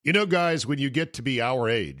You know, guys, when you get to be our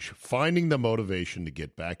age, finding the motivation to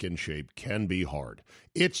get back in shape can be hard.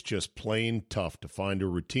 It's just plain tough to find a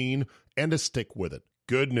routine and to stick with it.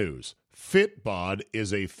 Good news. Fitbod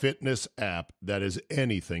is a fitness app that is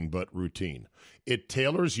anything but routine. It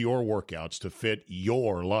tailors your workouts to fit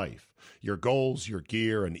your life, your goals, your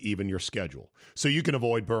gear, and even your schedule, so you can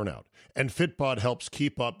avoid burnout. And Fitbod helps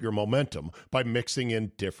keep up your momentum by mixing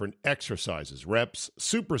in different exercises, reps,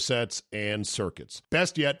 supersets, and circuits.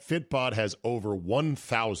 Best yet, Fitbod has over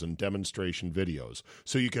 1,000 demonstration videos,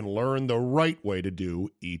 so you can learn the right way to do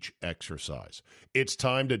each exercise. It's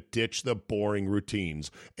time to ditch the boring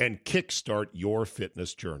routines and kickstart your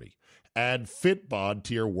fitness journey. Add Fitbod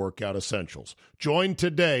to your workout essentials. Join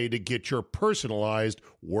today to get your personalized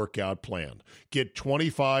workout plan. Get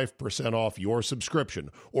 25% off your subscription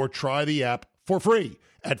or try the app for free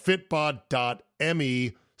at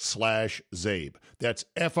fitbod.me/Zabe. That's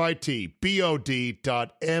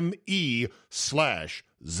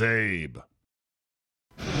fitbod.me/Zabe.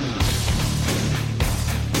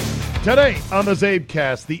 Today on the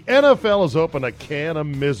Zabecast, the NFL has opened a can of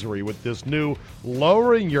misery with this new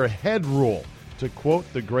lowering your head rule. To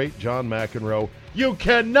quote the great John McEnroe, you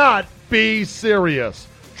cannot be serious.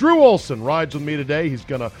 Drew Olson rides with me today. He's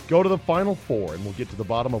going to go to the Final Four, and we'll get to the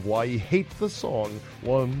bottom of why he hates the song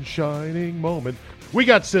One Shining Moment. We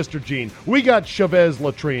got Sister Jean. We got Chavez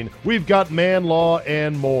Latrine. We've got Man Law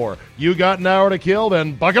and more. You got an hour to kill,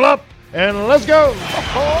 then buckle up and let's go.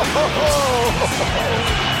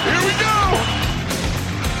 Here we go!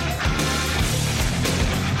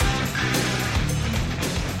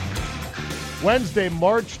 Wednesday,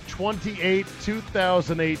 March 28,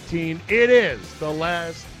 2018. It is the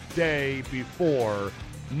last day before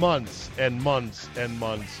months and months and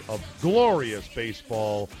months of glorious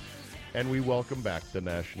baseball, and we welcome back the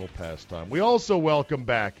national pastime. We also welcome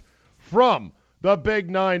back from the Big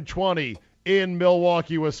 920 in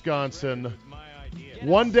Milwaukee, Wisconsin.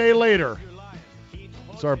 One day later,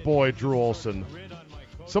 it's our boy, Drew Olson.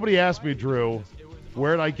 Somebody asked me, Drew,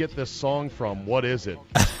 where did I get this song from? What is it?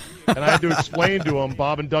 And I had to explain to him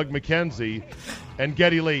Bob and Doug McKenzie and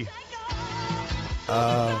Geddy Lee.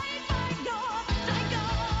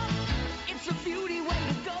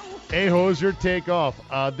 Hey, Hoser, take off.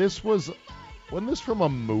 Wasn't this from a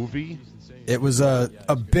movie? It was a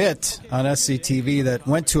bit on SCTV that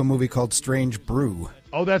went to a movie called Strange Brew.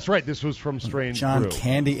 Oh, that's right. This was from Strange John Brew.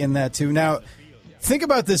 Candy in that, too. Now, think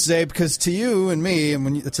about this, Zabe, because to you and me,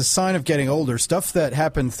 and it's a sign of getting older, stuff that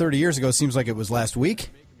happened 30 years ago seems like it was last week.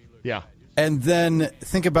 Yeah. And then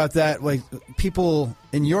think about that, like people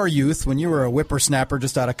in your youth, when you were a whippersnapper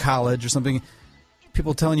just out of college or something,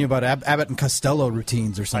 people telling you about Abbott and Costello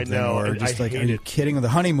routines or something. I know. Or just like, are you kidding? The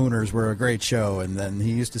Honeymooners were a great show. And then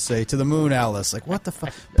he used to say, to the moon, Alice. Like, what the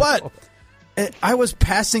fuck? But I was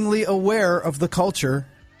passingly aware of the culture.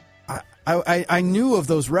 I knew of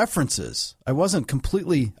those references. I wasn't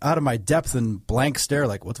completely out of my depth and blank stare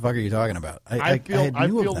like, what the fuck are you talking about? I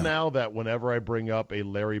feel now that whenever I bring up a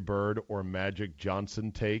Larry Bird or Magic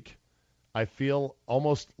Johnson take, I feel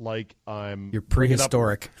almost like You're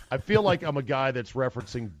prehistoric. I feel like I'm a guy that's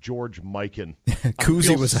referencing George Mikan.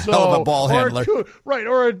 Kuzi was a hell of a ball handler.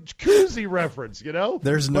 Or a Kuzi reference, you know?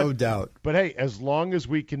 There's no doubt. But hey, as long as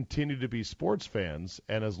we continue to be sports fans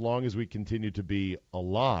and as long as we continue to be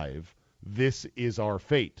alive, this is our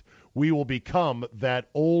fate. We will become that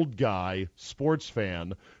old guy sports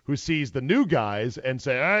fan who sees the new guys and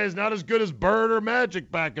say, he's not as good as Bird or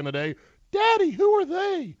Magic back in the day. Daddy, who are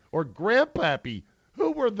they? Or Grandpappy,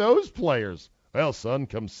 who were those players? Well, son,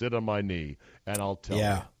 come sit on my knee, and I'll tell you.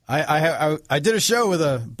 Yeah, I did a show with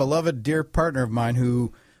a beloved, dear partner of mine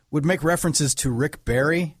who would make references to Rick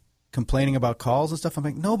Barry complaining about calls and stuff. I'm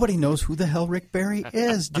like, nobody knows who the hell Rick Barry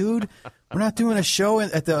is, dude. We're not doing a show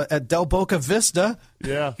at Del Boca Vista.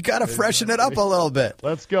 Yeah. You got to freshen it up a little bit.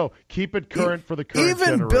 Let's go. Keep it current for the current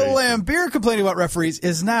Even generation. Bill Laimbeer complaining about referees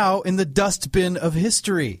is now in the dustbin of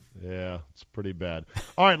history. Yeah, it's pretty bad.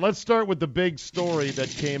 All right, let's start with the big story that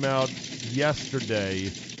came out yesterday.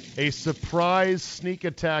 A surprise sneak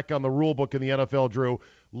attack on the rule book in the NFL, Drew.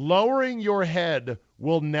 Lowering your head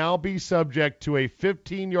will now be subject to a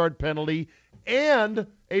 15-yard penalty and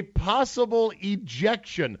a possible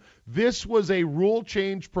ejection. This was a rule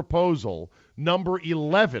change proposal, number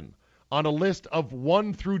 11, on a list of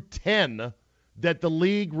 1 through 10 that the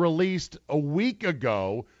league released a week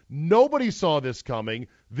ago. Nobody saw this coming.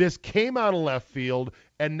 This came out of left field,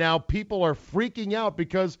 and now people are freaking out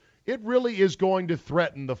because it really is going to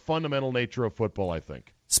threaten the fundamental nature of football, I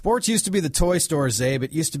think. Sports used to be the toy store, Zabe.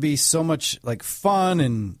 It used to be so much like fun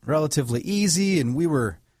and relatively easy, and we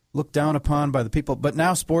were looked down upon by the people. But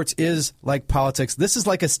now sports is like politics. This is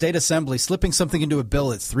like a state assembly slipping something into a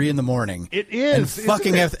bill at 3 a.m. It is. And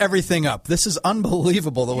fucking everything up. This is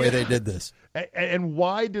unbelievable the way they did this. And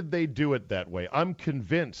why did they do it that way? I'm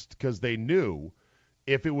convinced because they knew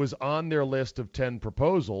if it was on their list of 10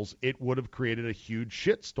 proposals, it would have created a huge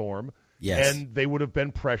shitstorm. Yes. And they would have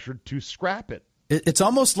been pressured to scrap it. It's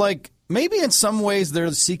almost like maybe in some ways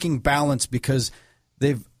they're seeking balance because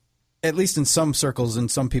they've, at least in some circles, in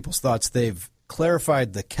some people's thoughts, they've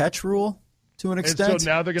clarified the catch rule to an extent. And so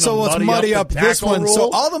now they're going to muddy up this one. Rule. So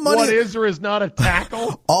all the money, what is or is not a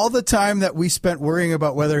tackle? all the time that we spent worrying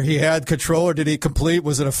about whether he had control or did he complete,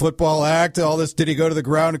 was it a football act? All this, did he go to the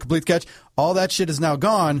ground and complete the catch? All that shit is now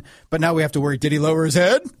gone. But now we have to worry: did he lower his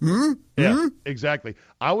head? Yeah, exactly.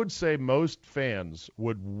 I would say most fans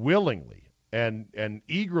would willingly and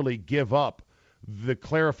eagerly give up the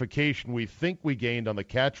clarification we think we gained on the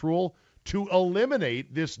catch rule to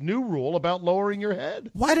eliminate this new rule about lowering your head.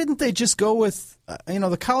 Why didn't they just go with,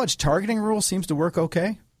 the college targeting rule seems to work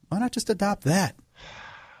okay. Why not just adopt that?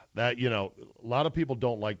 That, a lot of people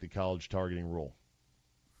don't like the college targeting rule.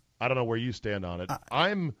 I don't know where you stand on it.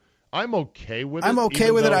 I'm okay with it. I'm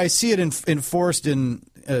okay with it. I see it enforced in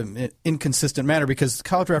inconsistent manner because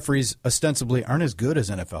college referees ostensibly aren't as good as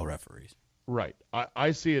NFL referees. Right.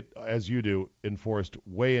 I see it, as you do, enforced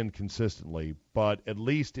way inconsistently, but at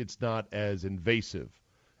least it's not as invasive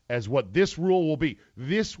as what this rule will be.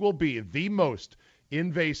 This will be the most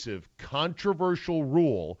invasive, controversial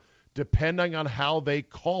rule, depending on how they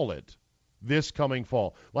call it, this coming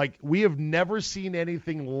fall. Like, we have never seen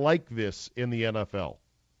anything like this in the NFL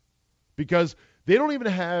because they don't even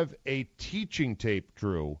have a teaching tape,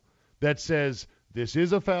 Drew, that says this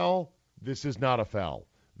is a foul, this is not a foul.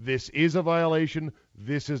 This is a violation.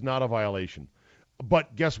 This is not a violation.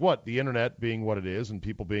 But guess what? The internet being what it is and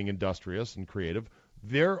people being industrious and creative,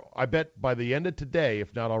 I bet by the end of today,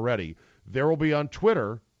 if not already, there will be on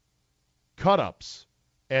Twitter cut-ups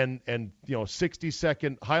and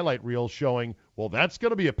 60-second highlight reels showing, well, that's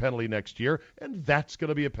going to be a penalty next year, and that's going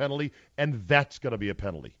to be a penalty, and that's going to be a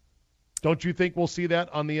penalty. Don't you think we'll see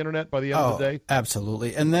that on the internet by the end of the day?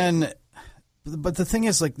 Absolutely. And then, but the thing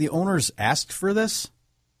is, like, the owners asked for this.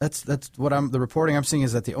 That's what the reporting I'm seeing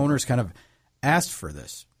is that the owners kind of asked for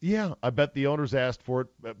this. Yeah, I bet the owners asked for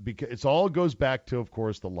it because it all goes back to, of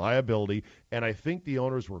course, the liability. And I think the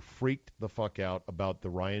owners were freaked the fuck out about the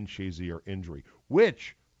Ryan Shazier injury,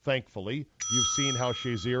 which, thankfully, you've seen how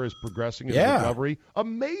Shazier is progressing in recovery.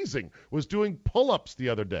 Amazing. Was doing pull-ups the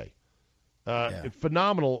other day.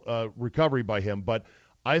 Phenomenal recovery by him. But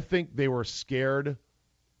I think they were scared,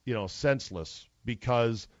 senseless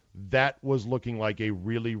because that was looking like a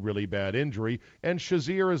really, really bad injury. And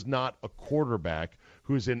Shazier is not a quarterback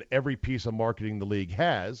who's in every piece of marketing the league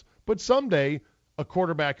has. But someday, a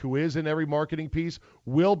quarterback who is in every marketing piece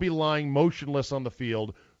will be lying motionless on the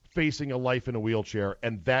field, facing a life in a wheelchair.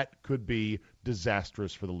 And that could be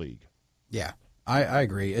disastrous for the league. Yeah, I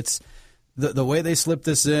agree. It's the way they slip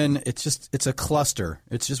this in, it's a cluster.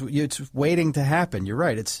 It's waiting to happen. You're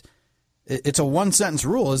right. It's a one-sentence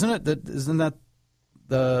rule, isn't it? Isn't that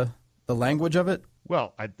the language of it?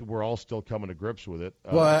 Well, we're all still coming to grips with it.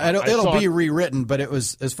 It'll be rewritten, but it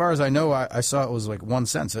was, as far as I know, I saw it was like one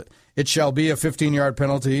sentence. It shall be a 15-yard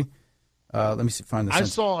penalty. Let me find the sentence. I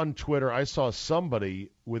saw on Twitter, somebody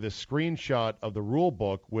with a screenshot of the rule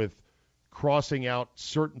book with crossing out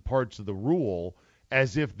certain parts of the rule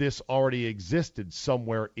as if this already existed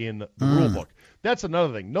somewhere in the rule book. That's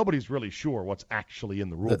another thing. Nobody's really sure what's actually in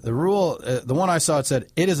the rule book. The rule, the one I saw, it said,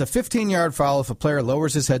 it is a 15-yard foul if a player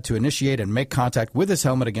lowers his head to initiate and make contact with his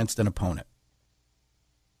helmet against an opponent.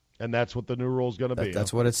 And that's what the new rule is going to be.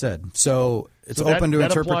 That's what it said. So it's open to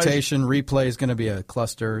interpretation. Replay is going to be a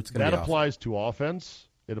cluster. It's going to be That applies to offense.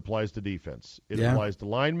 It applies to defense. It applies to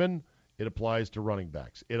linemen. It applies to running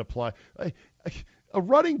backs. A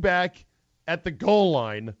running back at the goal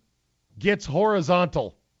line gets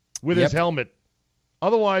horizontal with his helmet.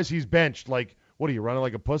 Otherwise, he's benched. Like, what are you, running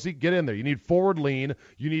like a pussy? Get in there. You need forward lean.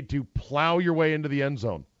 You need to plow your way into the end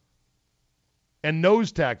zone. And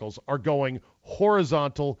nose tackles are going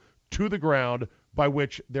horizontal to the ground, by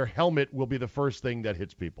which their helmet will be the first thing that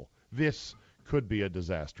hits people. This could be a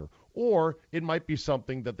disaster. Or it might be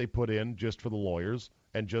something that they put in just for the lawyers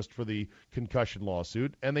and just for the concussion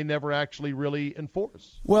lawsuit, and they never actually really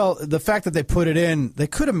enforce. Well, the fact that they put it in, they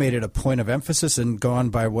could have made it a point of emphasis and gone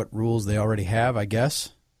by what rules they already have, I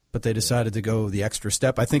guess. But they decided to go the extra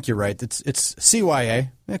step. I think you're right. It's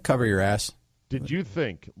CYA. Cover your ass. Did you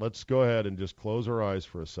think, let's go ahead and just close our eyes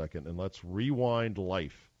for a second, and let's rewind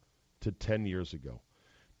life to 10 years ago.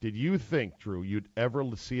 Did you think, Drew, you'd ever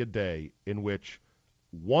see a day in which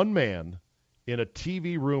one man in a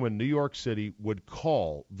TV room in New York City would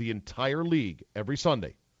call the entire league every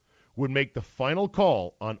Sunday, would make the final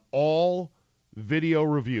call on all video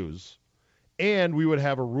reviews, and we would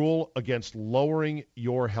have a rule against lowering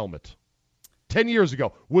your helmet. 10 years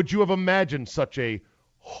ago, would you have imagined such a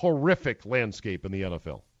horrific landscape in the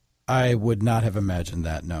NFL? I would not have imagined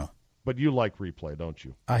that, no. But you like replay, don't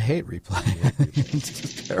you? I hate replay.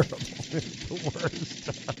 It's terrible. It's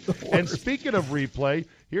the worst. And speaking of replay,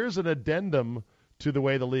 here's an addendum to the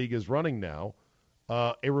way the league is running now.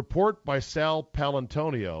 A report by Sal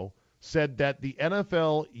Paolantonio said that the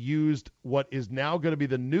NFL used what is now going to be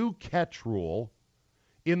the new catch rule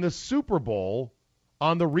in the Super Bowl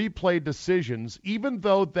on the replay decisions, even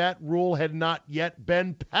though that rule had not yet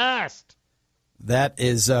been passed. That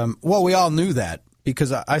is, well, we all knew that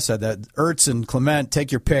because I said that. Ertz and Clement,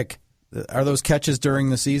 take your pick. Are those catches during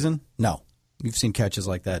the season? No. You've seen catches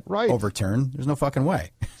like that overturned. There's no fucking way.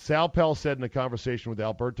 Sal Pell said in a conversation with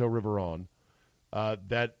Alberto Riveron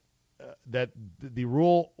that the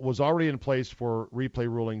rule was already in place for replay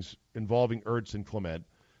rulings involving Ertz and Clement,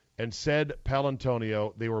 and said,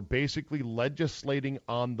 Paolantonio, they were basically legislating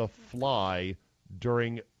on the fly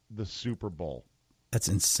during the Super Bowl. That's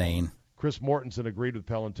insane. Chris Mortensen agreed with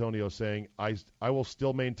Paolantonio, saying, I will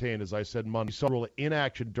still maintain, as I said Monday, saw the rule in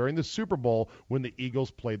action during the Super Bowl when the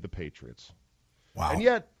Eagles played the Patriots. Wow. And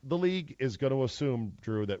yet the league is going to assume,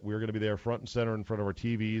 Drew, that we're going to be there front and center in front of our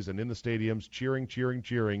TVs and in the stadiums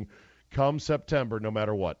cheering come September no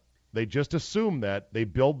matter what. They just assume that. They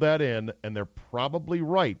build that in, and they're probably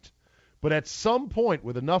right. But at some point,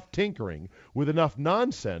 with enough tinkering, with enough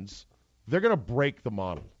nonsense, they're going to break the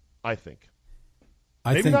model, I think.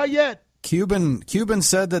 Maybe not yet. Cuban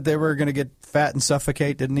said that they were going to get fat and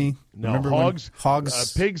suffocate, didn't he? No,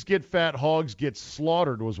 hogs. Pigs get fat, hogs get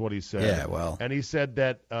slaughtered was what he said. Yeah, well. And he said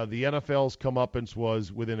that the NFL's comeuppance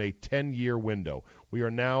was within a 10-year window. We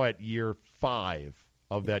are now at year 5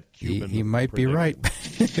 of that Cuban He might be right.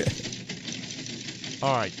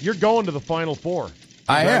 All right, you're going to the Final Four.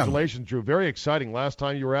 I am. Congratulations, Drew. Very exciting. Last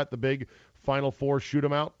time you were at the big Final Four shoot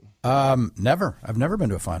 'em out? Never. I've never been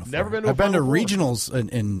to a Final Four. I've been to regionals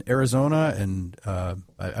in Arizona, and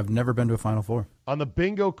I've never been to a Final Four. On the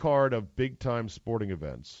bingo card of big-time sporting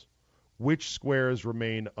events, which squares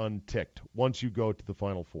remain unticked once you go to the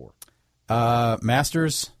Final Four?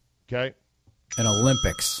 Masters. Okay. And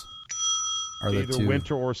Olympics are the either two.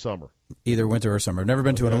 Winter or summer. Either winter or summer. I've never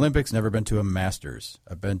been to an Olympics, never been to a Masters.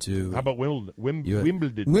 I've been to... How about Wimbledon?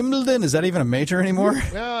 Wimbledon? Is that even a major anymore?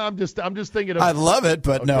 Yeah, I'm just thinking of... I'd love it,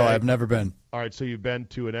 but no, I've never been. All right, so you've been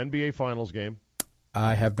to an NBA Finals game.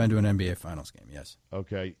 I have been to an NBA Finals game, yes.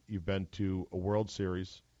 Okay, you've been to a World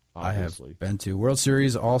Series, obviously. I have been to World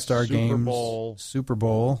Series, All-Star games, Super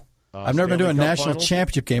Bowl. I've never been to a national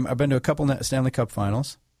championship game. I've been to a couple Stanley Cup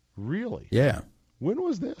finals. Really? Yeah. When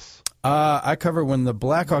was this? I covered when the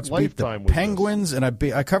Blackhawks beat the Penguins, and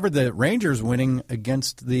I covered the Rangers winning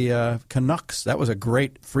against the Canucks. That was a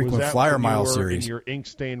great frequent flyer mile series. In your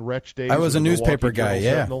ink-stained wretch days? I was a newspaper guy,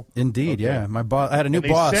 yeah. Indeed, yeah. My boss, I had a new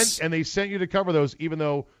boss. And they sent you to cover those even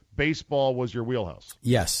though baseball was your wheelhouse.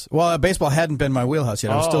 Yes. Well, baseball hadn't been my wheelhouse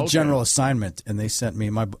yet. I was still general assignment, and they sent me.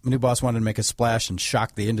 My new boss wanted to make a splash and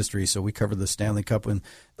shock the industry, so we covered the Stanley Cup and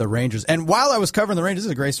the Rangers. And while I was covering the Rangers, this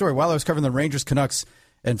is a great story, while I was covering the Rangers, Canucks,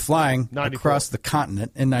 and flying 94. Across the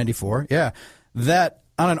continent in 94, that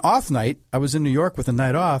on an off night, I was in New York with a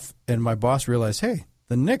night off, and my boss realized, hey,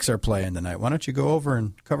 the Knicks are playing tonight. Why don't you go over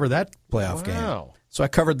and cover that playoff game? So I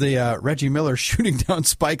covered the Reggie Miller shooting down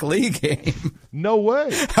Spike Lee game. No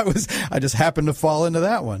way. I just happened to fall into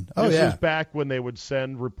that one. This was back when they would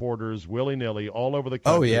send reporters willy-nilly all over the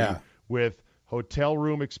country with hotel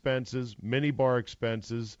room expenses, minibar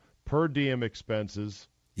expenses, per diem expenses.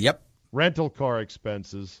 Yep. Rental car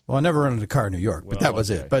expenses. Well, I never rented a car in New York, but that was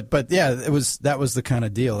it. But yeah, that was the kind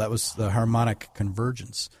of deal. That was the harmonic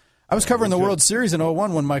convergence. I was covering the World Series in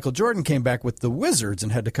 2001 when Michael Jordan came back with the Wizards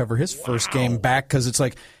and had to cover his first game back because it's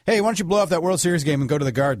like, hey, why don't you blow off that World Series game and go to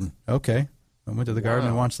the Garden? Okay. I went to the Garden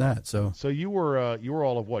and watched that. So you were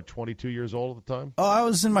all of what, 22 years old at the time? Oh, I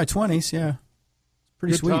was in my 20s, yeah.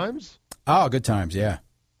 Pretty sweet. Good times? Oh, good times, yeah.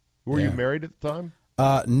 Were you married at the time?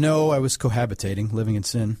 No, I was cohabitating, living in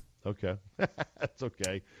sin. Okay. That's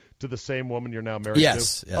okay. to the same woman you're now married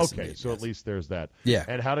Yes. to? Yes. Okay, Indeed, so yes. at least there's that. Yeah.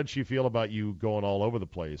 And how did she feel about you going all over the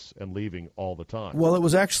place and leaving all the time? Well, it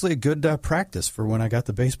was actually a good practice for when I got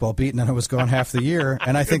the baseball beat and then I was gone half the year.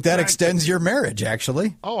 And I think that extends your marriage,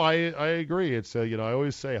 actually. Oh, I agree. It's I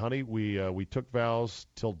always say, honey, we took vows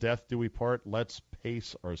till death do we part. Let's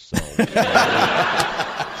pace ourselves.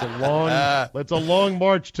 It's a long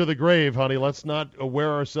march to the grave, honey. Let's not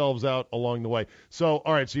wear ourselves out along the way. So,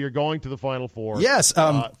 all right. So you're going to the Final Four. Yes,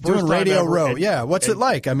 doing Radio Row. Yeah, what's it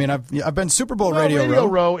like? I mean, I've been Super Bowl Radio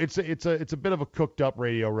Row. It's a bit of a cooked up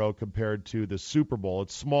Radio Row compared to the Super Bowl.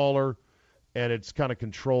 It's smaller, and it's kind of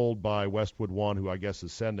controlled by Westwood One, who I guess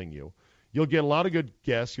is sending you. You'll get a lot of good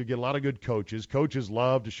guests. You'll get a lot of good coaches. Coaches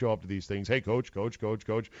love to show up to these things. Hey, coach.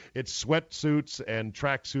 It's sweatsuits and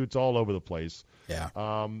track suits all over the place. Yeah.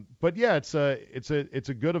 But yeah, it's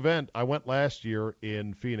a good event. I went last year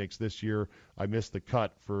in Phoenix. This year I missed the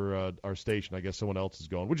cut for our station. I guess someone else is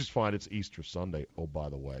going, which is fine. It's Easter Sunday. Oh, by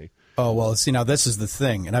the way. Oh, well, see, now this is the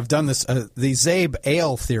thing, and I've done this. The Zabe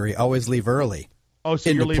Ale theory, always leave early. Oh, so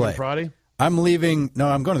you're leaving Friday? I'm leaving. No,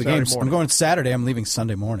 I'm going to the games. Morning. I'm going Saturday. I'm leaving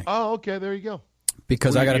Sunday morning. Oh, okay. There you go.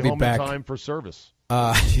 Because I got to be home back in time for service.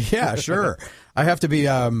 Yeah, sure. I have to be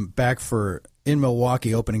back in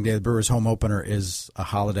Milwaukee. Opening day, the Brewers' home opener is a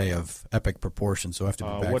holiday of epic proportion, so I have to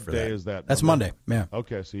be back what for day that. is that? That's Monday. Yeah.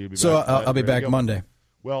 Okay, so you'll be back. So I'll be back Monday.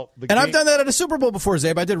 Well, I've done that at a Super Bowl before,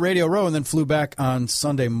 Zabe. I did Radio Row and then flew back on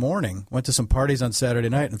Sunday morning. Went to some parties on Saturday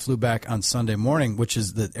night and flew back on Sunday morning, which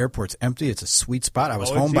is the airport's empty. It's a sweet spot. I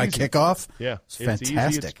was home by kickoff. Yeah, it's fantastic.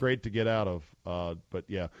 Easy. It's great to get out of. But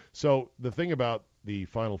yeah, so the thing about the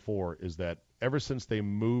Final Four is that ever since they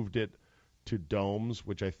moved it to domes,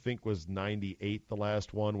 which I think was '98, the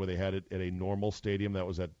last one where they had it at a normal stadium that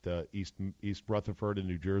was at East Rutherford in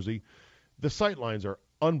New Jersey, the sightlines are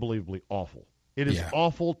unbelievably awful. It is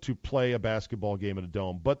awful to play a basketball game in a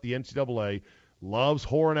dome, but the NCAA loves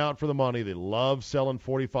whoring out for the money. They love selling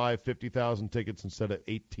 45,000, 50,000 tickets instead of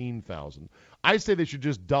 18,000. I say they should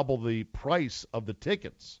just double the price of the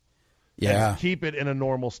tickets and keep it in a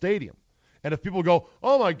normal stadium. And if people go,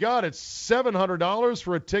 oh, my God, it's $700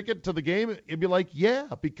 for a ticket to the game, it'd be like, yeah,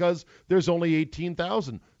 because there's only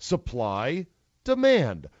 18,000. Supply,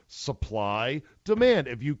 demand. Supply, demand.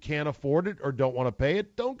 If you can't afford it or don't want to pay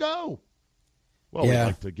it, don't go. Well, we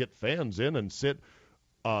like to get fans in and sit,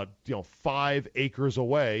 5 acres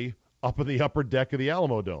away up in the upper deck of the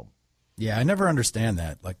Alamo Dome. Yeah, I never understand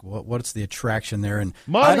that. Like, what's the attraction there? And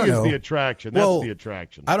money is the attraction. That's the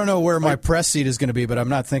attraction. I don't know where my press seat is going to be, but I'm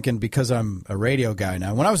not thinking because I'm a radio guy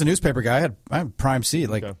now. When I was a newspaper guy, I had prime seat.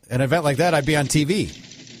 Like an event like that, I'd be on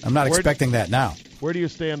TV. I'm not expecting that now. Where do you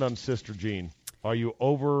stand on Sister Jean? Are you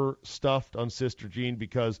overstuffed on Sister Jean?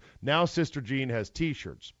 Because now Sister Jean has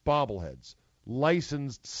T-shirts, bobbleheads,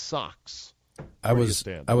 licensed socks. I was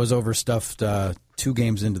overstuffed 2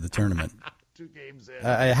 games into the tournament. 2 games in.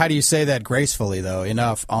 How do you say that gracefully, though?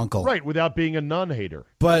 Enough, uncle. Right, without being a nun hater.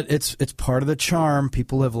 But it's part of the charm.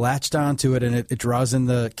 People have latched onto it, and it draws in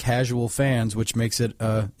the casual fans, which makes it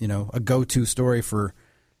a go-to story for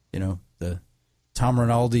the Tom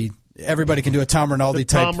Rinaldi. Everybody can do a Tom Rinaldi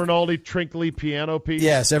type. Tom Rinaldi trinkly piano piece.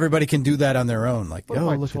 Yes, everybody can do that on their own. Like, look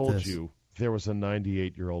at this. I told you there was a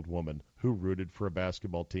 98-year-old woman who rooted for a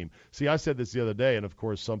basketball team. See, I said this the other day, and of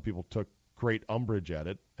course some people took great umbrage at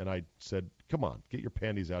it, and I said, come on, get your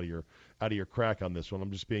panties out of your crack on this one.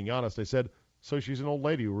 I'm just being honest. I said, so she's an old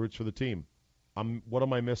lady who roots for the team. What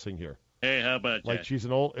am I missing here? Hey, how about like that? She's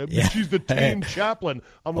an old she's the team chaplain.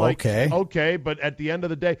 I'm like, okay, but at the end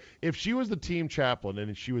of the day, if she was the team chaplain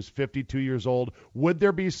and she was 52 years old, would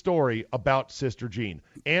there be a story about Sister Jean?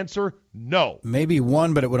 Answer, no. Maybe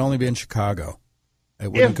one, but it would only be in Chicago.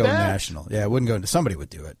 It wouldn't go national. Yeah, it wouldn't go. Somebody would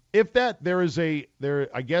do it. If that,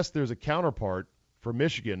 I guess there's a counterpart for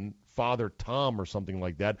Michigan, Father Tom or something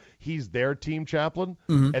like that. He's their team chaplain,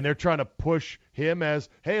 and they're trying to push him as,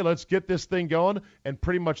 hey, let's get this thing going. And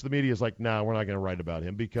pretty much the media is like, nah, we're not going to write about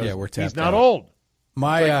him because he's not old.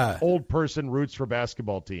 My old person roots for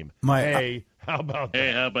basketball team. How about that?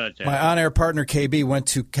 Hey, how about that? My on-air partner, KB, went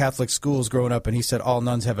to Catholic schools growing up, and he said all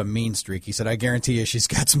nuns have a mean streak. He said, I guarantee you she's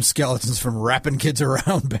got some skeletons from wrapping kids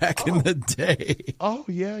around back in the day. Oh,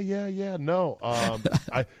 yeah. No.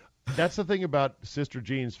 That's the thing about Sister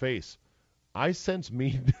Jean's face. I sense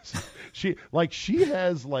meanness. She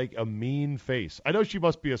has like a mean face. I know she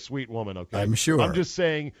must be a sweet woman, okay? I'm sure. I'm just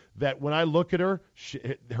saying that when I look at her,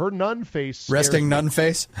 her nun face. Resting nun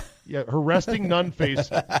face? Yeah, her resting nun face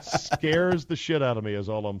scares the shit out of me is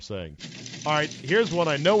all I'm saying. All right, here's one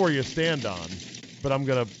I know where you stand on, but I'm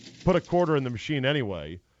going to put a quarter in the machine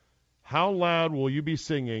anyway. How loud will you be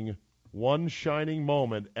singing one shining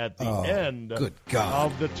moment at the end good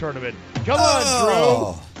God. of the tournament. Come on,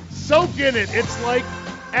 Drew. Soak in it. It's like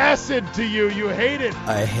acid to you. You hate it.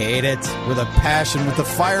 I hate it with a passion, with the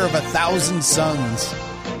fire of 1,000 suns.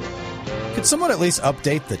 Could someone at least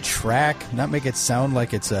update the track, not make it sound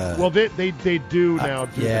like it's a... Well, they do now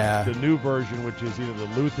do yeah. the new version, which is either the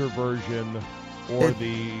Luther version or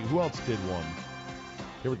the... Who else did one?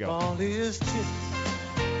 Here we go. Ball is tipped.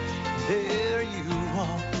 There you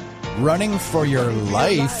are. Running for Your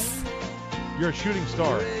Life. You're a shooting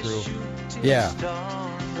star, Drew. Yeah.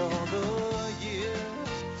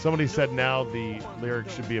 Somebody said now the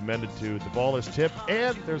lyrics should be amended to the ball is tipped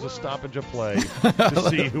and there's a stoppage of play to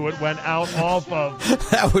see who it went out off of.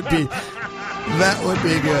 That would be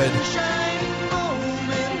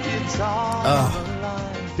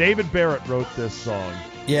good. David Barrett wrote this song.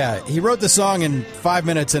 Yeah, he wrote the song in 5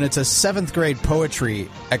 minutes, and it's a 7th grade poetry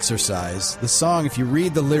exercise. The song, if you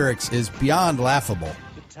read the lyrics, is beyond laughable.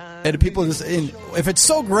 And people just, if it's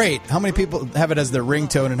so great, how many people have it as their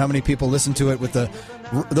ringtone, and how many people listen to it with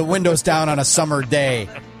the windows down on a summer day,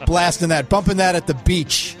 blasting that, bumping that at the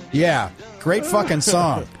beach? Yeah, great fucking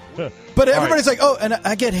song. But everybody's like, oh, and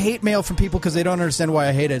I get hate mail from people because they don't understand why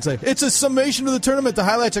I hate it. It's like, it's a summation of the tournament. The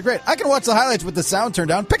highlights are great. I can watch the highlights with the sound turned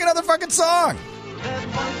down. Pick another fucking song.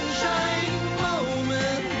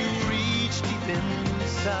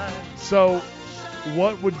 So,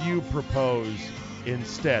 what would you propose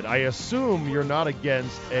instead? I assume you're not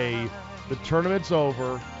against the tournament's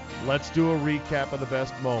over, let's do a recap of the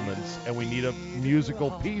best moments, and we need a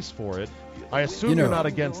musical piece for it. I assume you're not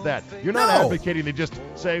against that. You're not advocating to just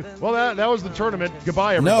say, well, that was the tournament.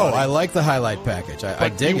 Goodbye, everybody. No, I like the highlight package. I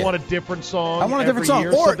dig it. You want a different song? I want a different song.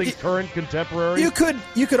 Year, or something current, contemporary? You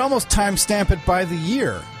could almost timestamp it by the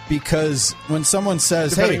year, because when someone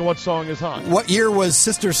says, depending on what song is hot. What year was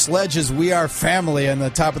Sister Sledge's We Are Family on the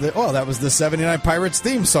top of that was the 79 Pirates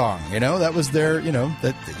theme song. That was their,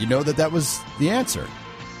 that was the answer.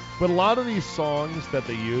 But a lot of these songs that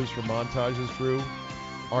they use for montages, Drew,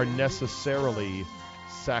 are necessarily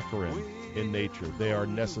saccharine in nature. They are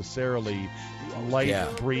necessarily light,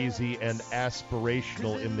 breezy, and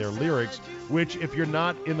aspirational in their lyrics, which if you're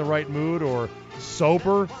not in the right mood or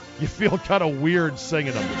sober, you feel kind of weird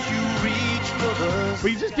singing them. But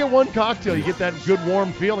you just get one cocktail, you get that good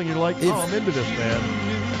warm feeling, you're like, oh, I'm into this, man.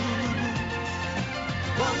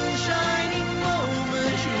 One shining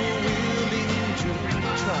moment you're willing to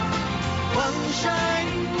try. One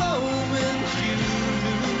shining moment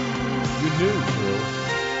you knew, Drew.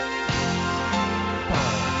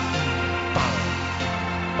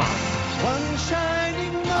 One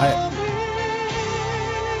shining moment.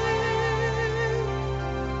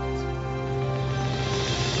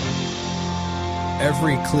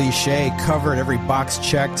 Every cliche covered, every box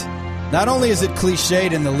checked. Not only is it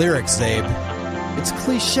cliched in the lyrics, Zabe, it's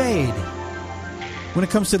cliched when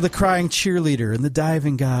it comes to the crying cheerleader and the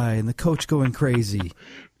diving guy and the coach going crazy.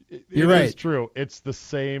 You're right. It's true. It's the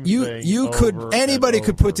same thing. Anybody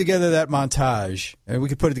could put together that montage, and we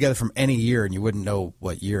could put it together from any year, and you wouldn't know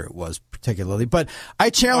what year it was particularly. But I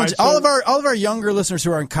challenge all of our younger listeners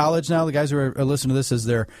who are in college now, the guys who are listening to this as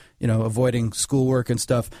they're avoiding schoolwork and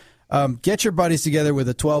stuff. Get your buddies together with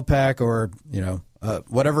a 12-pack or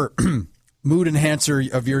whatever mood enhancer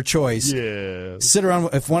of your choice. Yeah. Sit around.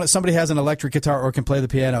 If somebody has an electric guitar or can play the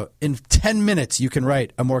piano, in 10 minutes you can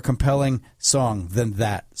write a more compelling song than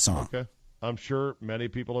that song. Okay. I'm sure many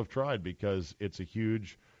people have tried because it's a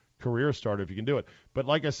huge career starter if you can do it. But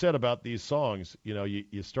like I said about these songs,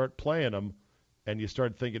 you start playing them and you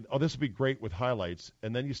start thinking, oh, this would be great with highlights.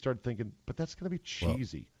 And then you start thinking, but that's going to be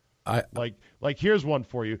cheesy. Like here's one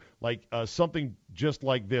for you, like something just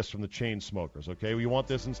like this from the Chainsmokers. Okay, you want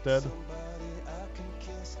this instead?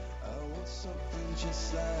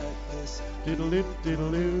 Can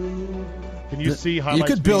you see highlights? You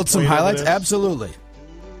could build some highlights, absolutely.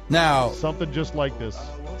 Now, something just like this.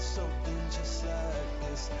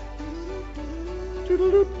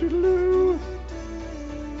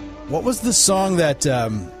 What was the song that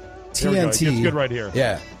TNT? It's good right here.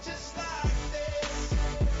 Yeah.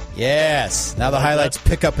 Yes. Now the highlights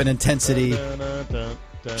pick up in intensity.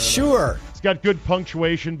 Sure. It's got good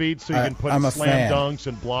punctuation beats, so you can put slam dunks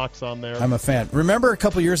and blocks on there. I'm a fan. Remember a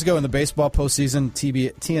couple years ago in the baseball postseason,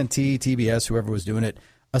 TNT, TBS, whoever was doing it,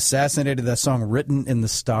 assassinated that song "Written in the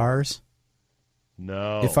Stars"?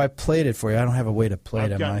 No. If I played it for you, I don't have a way to play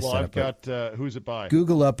it on my setup. I've got, who's it by?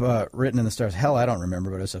 Google up "Written in the Stars." Hell, I don't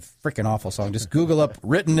remember, but it's a freaking awful song. Just Google up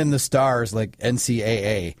 "Written in the Stars" like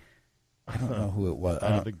NCAA. I don't know who it was.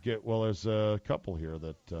 There's a couple here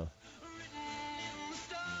that...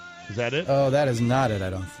 Is that it? Oh, that is not it, I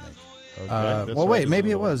don't think. Okay, that's well, right, wait, this maybe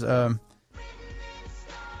is it was. Is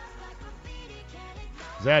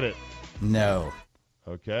that it? No.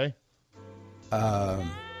 Okay.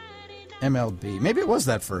 MLB. Maybe it was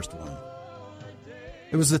that first one.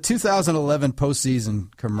 It was the 2011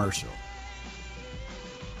 postseason commercial.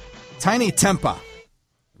 Tiny Tempa.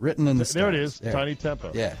 Written in the There it is. There. Tiny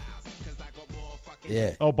Tempo. Yeah.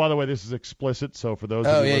 Yeah. Oh, by the way, this is explicit, so for those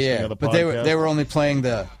Oh, of you yeah, listening yeah. on the But podcast. they were only playing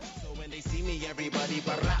the.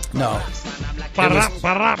 No.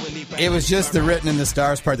 It was just the Written in the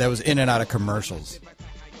Stars part that was in and out of commercials.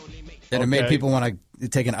 And it made Okay. people want to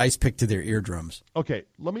take an ice pick to their eardrums. Okay,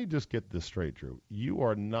 let me just get this straight, Drew. You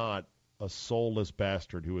are not a soulless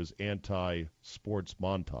bastard who is anti-sports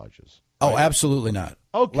montages. Oh, absolutely not.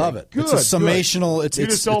 Okay, Love it. good, It's a summational. good. It's You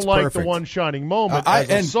just don't it's like perfect. the one shining moment as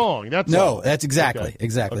a song. That's no, all. that's exactly.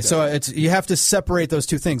 Okay. So it's you have to separate those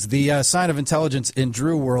two things. The sign of intelligence in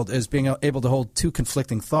Drew world is being able to hold two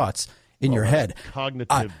conflicting thoughts in your head.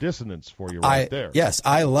 Cognitive dissonance for you there. Yes,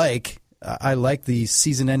 I like the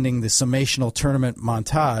season-ending, the summational tournament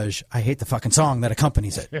montage. I hate the fucking song that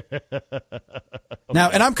accompanies it. Now,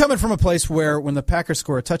 and I'm coming from a place where when the Packers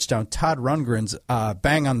score a touchdown, Todd Rundgren's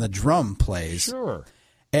Bang on the Drum plays. Sure.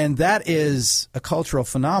 And that is a cultural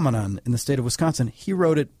phenomenon in the state of Wisconsin. He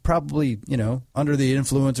wrote it probably, under the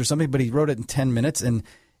influence or something, but he wrote it in 10 minutes, and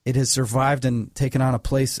it has survived and taken on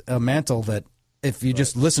a mantle that if you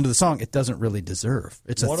just listen to the song, it doesn't really deserve.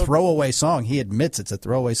 It's a throwaway song. He admits it's a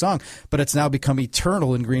throwaway song, but it's now become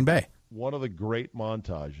eternal in Green Bay. One of the great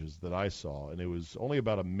montages that I saw, and it was only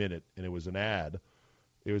about a minute, and it was an ad.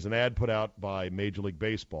 It was an ad put out by Major League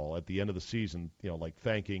Baseball at the end of the season, like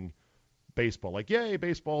thanking baseball. Like, yay,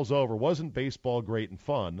 baseball's over. Wasn't baseball great and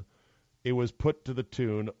fun? It was put to the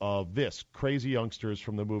tune of this, Crazy Youngsters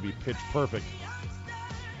from the movie Pitch Perfect.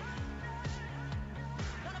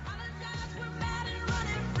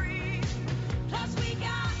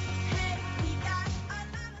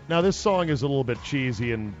 Now, this song is a little bit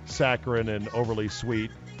cheesy and saccharine and overly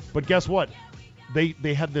sweet, but guess what?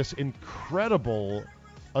 They had this incredible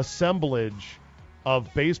assemblage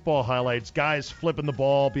of baseball highlights, guys flipping the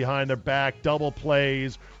ball behind their back, double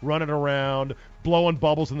plays, running around, blowing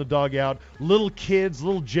bubbles in the dugout, little kids,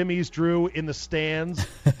 little Jimmies, Drew, in the stands,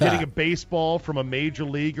 getting a baseball from a major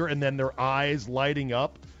leaguer, and then their eyes lighting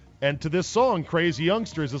up. And to this song, Crazy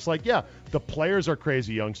Youngsters, it's like, yeah, the players are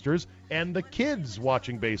crazy youngsters, and the kids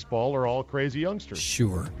watching baseball are all crazy youngsters.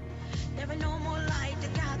 Sure.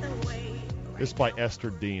 This is by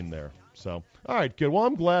Esther Dean there. So, all right, good. Well,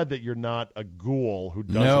 I'm glad that you're not a ghoul who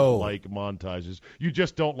doesn't like montages. You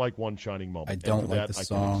just don't like One Shining Moment. I don't like the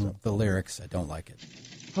song, the lyrics. I don't like it.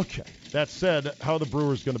 Okay. That said, how are the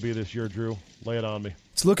Brewers going to be this year, Drew? Lay it on me.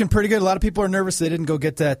 It's looking pretty good. A lot of people are nervous they didn't go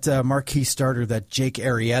get that marquee starter, that Jake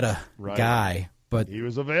Arrieta guy. But he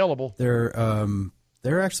was available. They're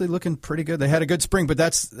actually looking pretty good. They had a good spring, but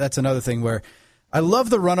that's another thing where I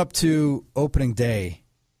love the run-up to opening day,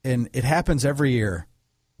 and it happens every year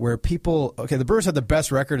where people – okay, the Brewers had the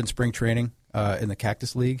best record in spring training in the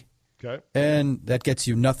Cactus League. Okay. And that gets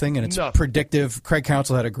you nothing, and it's predictive. Craig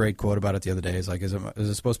Counsell had a great quote about it the other day. He's like, is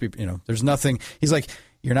it supposed to be, there's nothing. He's like,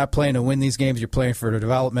 you're not playing to win these games. You're playing for the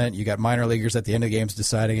development. You got minor leaguers at the end of the games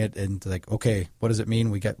deciding it. And like, okay, what does it mean?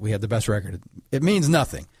 We had the best record. It means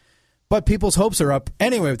nothing. But people's hopes are up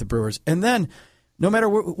anyway with the Brewers. And then no matter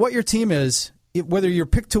what your team is, whether you're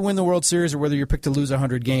picked to win the World Series or whether you're picked to lose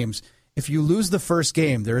 100 games, if you lose the first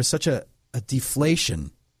game, there is such a deflation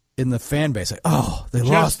in the fan base. Like, oh, they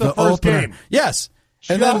lost the first opener. game. Yes.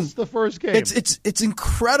 And just then the first game. It's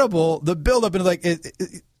incredible, the build-up, and like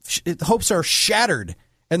hopes are shattered.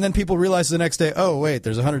 And then people realize the next day, oh, wait,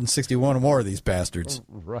 there's 161 more of these bastards.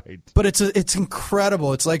 Right. But it's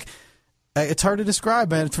incredible. It's like, it's hard to describe,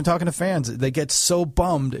 man, from talking to fans. They get so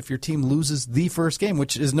bummed if your team loses the first game,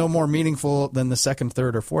 which is no more meaningful than the second,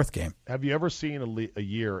 third, or fourth game. Have you ever seen a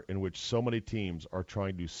year in which so many teams are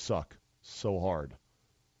trying to suck so hard?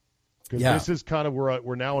 Because this is kind of where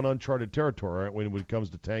we're now in uncharted territory, right? When it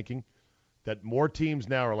comes to tanking, that more teams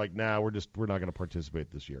now are like, nah, we're not going to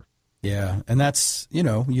participate this year. Yeah, and that's,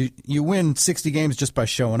 you win 60 games just by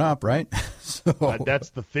showing up, right? So that's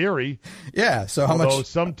the theory. Yeah, so Although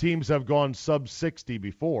some teams have gone sub 60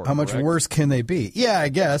 before. How much worse can they be? Yeah, I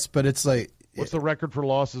guess, but it's like, what's the record for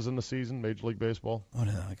losses in the season, Major League Baseball? What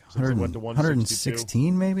is that, like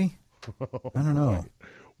 116 maybe? I don't know.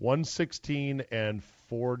 116 and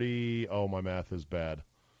 40. Oh, my math is bad.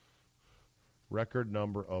 Record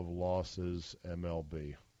number of losses,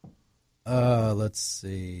 MLB. Let's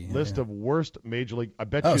see. List of worst Major League. I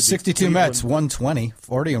bet you. 62 Mets, 120,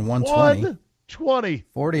 40 and 120. 120.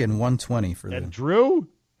 40 and 120 for them. And Drew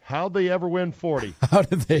How'd they ever win 40? How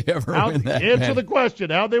did they ever win that? Answer man? the question.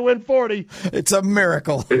 How'd they win 40? It's a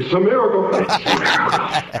miracle. It's a miracle. Love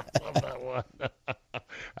that one.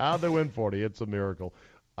 How'd they win 40? It's a miracle.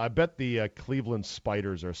 I bet the Cleveland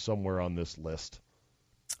Spiders are somewhere on this list.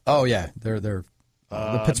 Oh yeah, they're the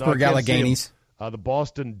Pittsburgh no, I can't see 'em. Alleghenies. The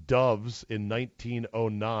Boston Doves in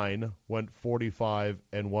 1909 went 45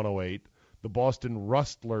 and 108. The Boston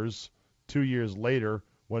Rustlers 2 years later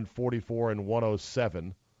went 44 and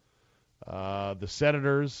 107. The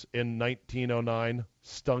Senators in 1909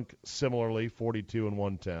 stunk similarly, 42 and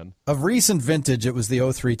 110. Of recent vintage, it was the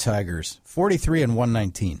 03 Tigers, 43 and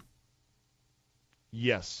 119.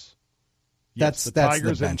 Yes. That's the the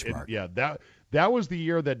Tigers benchmark. yeah, that was the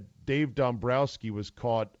year that Dave Dombrowski was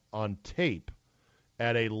caught on tape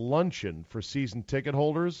at a luncheon for season ticket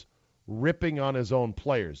holders ripping on his own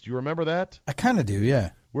players. Do you remember that? I kind of do,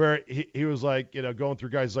 yeah. Where he was like, going through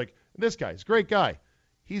guys like, this guy's a great guy.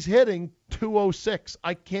 He's hitting 206.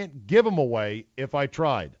 I can't give him away if I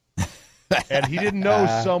tried. And he didn't know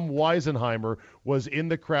some Weisenheimer was in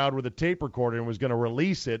the crowd with a tape recorder and was going to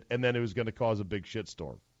release it, and then it was going to cause a big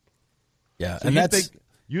shitstorm. Yeah, So and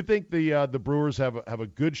you think the Brewers have a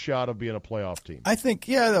good shot of being a playoff team? I think,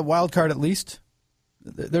 the wild card at least.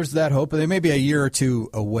 There's that hope. They may be a year or two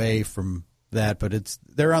away from that, but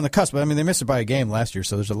they're on the cusp. I mean, they missed it by a game last year,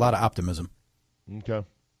 so there's a lot of optimism. Okay.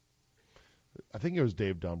 I think it was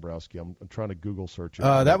Dave Dombrowski. I'm trying to Google search it.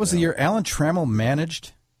 That was the year Alan Trammell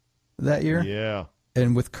managed that year. Yeah.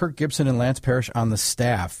 And with Kirk Gibson and Lance Parrish on the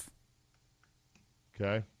staff.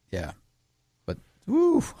 Okay. Yeah. But,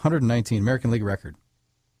 119, American League record.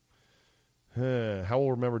 How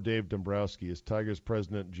will remember Dave Dombrowski as Tigers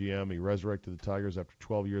president and GM? He resurrected the Tigers after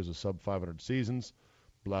 12 years of sub-500 seasons.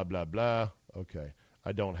 Blah, blah, blah. Okay.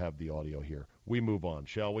 I don't have the audio here. We move on,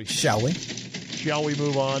 shall we? Shall we? Shall we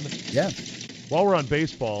move on? Yeah. While we're on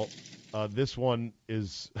baseball, this one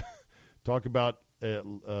is talk about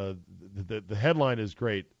the headline is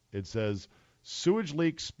great. It says, sewage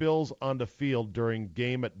leak spills onto field during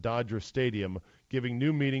game at Dodger Stadium, giving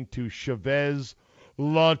new meaning to Chavez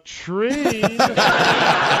latrine.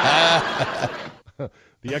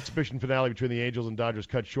 The exhibition finale between the Angels and Dodgers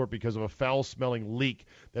cut short because of a foul-smelling leak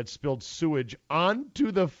that spilled sewage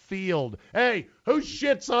onto the field. Hey, who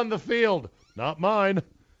shits on the field? Not mine.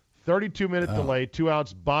 32-minute delay, 2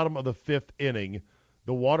 outs, bottom of the fifth inning.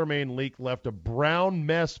 The water main leak left a brown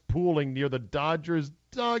mess pooling near the Dodgers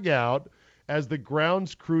dugout as the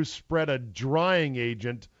grounds crew spread a drying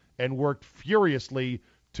agent and worked furiously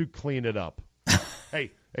to clean it up.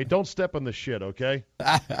 Hey, don't step on the shit, okay?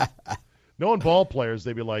 Knowing ball players,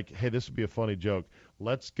 they'd be like, hey, this would be a funny joke.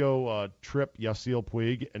 Let's go trip Yasiel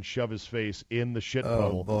Puig and shove his face in the shit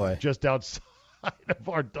puddle boy. just outside of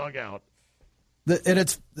our dugout. And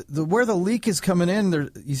it's where the leak is coming in. There,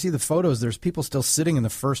 you see the photos. There's people still sitting in the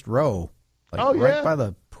first row, right by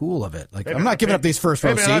the pool of it. Like, Hey, I'm man, not giving up these first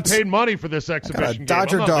row seats. I paid money for this exhibition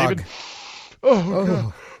Dodger game. I'm not dog. leaving.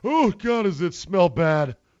 God. Oh, God, does it smell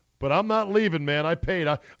bad? But I'm not leaving, man. I paid.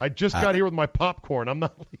 I just got here with my popcorn. I'm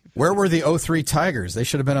not leaving. Where were the 03 Tigers? They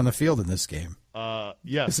should have been on the field in this game.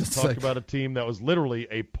 Yes, It's talk like- about a team that was literally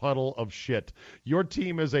a puddle of shit. Your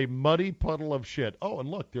team is a muddy puddle of shit. Oh, and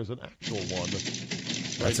look, there's an actual one.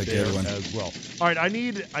 That's a good one as well. All right, I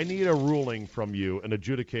need a ruling from you, an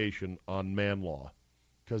adjudication on man law,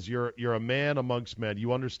 because you're a man amongst men.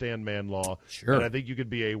 You understand man law, Sure. and I think you could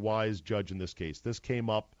be a wise judge in this case. This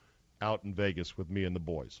came up out in Vegas with me and the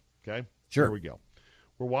boys. Okay, Sure. Here we go.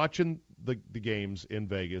 We're watching the games in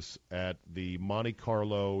Vegas at the Monte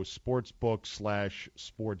Carlo Sportsbook /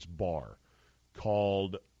 Sports Bar,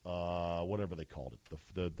 called whatever they called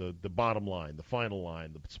it, the bottom line, the final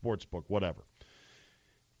line, the Sportsbook, whatever.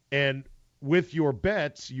 And with your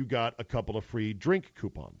bets, you got a couple of free drink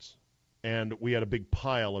coupons, and we had a big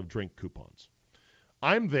pile of drink coupons.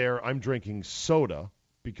 I'm there. I'm drinking soda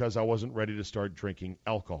because I wasn't ready to start drinking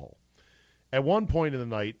alcohol. At one point in the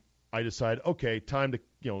night, I decide, okay, time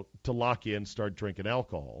to lock in, start drinking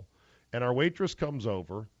alcohol. And our waitress comes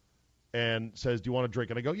over and says, do you want to drink?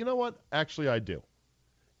 And I go, you know what? Actually, I do.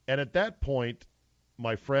 And at that point,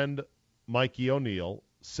 my friend Mikey O'Neill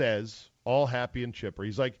says, all happy and chipper,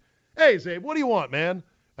 he's like, hey, Zabe, what do you want, man?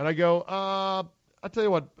 And I go, I'll tell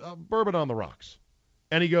you what, bourbon on the rocks.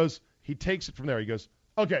 And he takes it from there. He goes,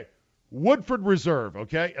 okay, Woodford Reserve,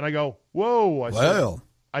 okay? And I go, whoa.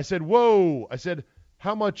 I said, whoa. I said,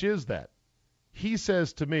 how much is that? He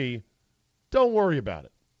says to me, don't worry about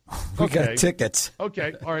it. We got tickets.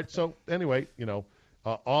 Okay, all right. So anyway,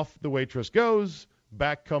 off the waitress goes.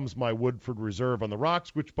 Back comes my Woodford Reserve on the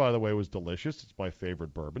rocks, which, by the way, was delicious. It's my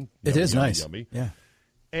favorite bourbon. It is nice. Yummy. Yeah.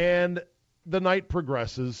 And the night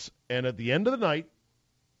progresses, and at the end of the night,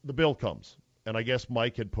 the bill comes. And I guess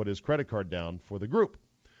Mike had put his credit card down for the group.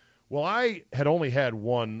 Well, I had only had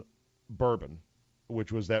one bourbon,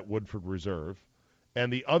 which was that Woodford Reserve.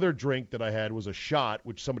 And the other drink that I had was a shot,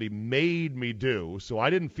 which somebody made me do. So I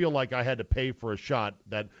didn't feel like I had to pay for a shot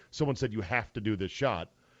that someone said you have to do this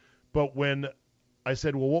shot. But when I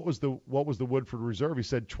said, well, what was the Woodford Reserve? He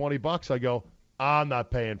said $20. I go, I'm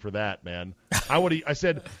not paying for that, man. I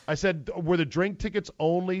said, were the drink tickets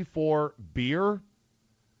only for beer?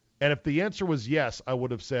 And if the answer was yes, I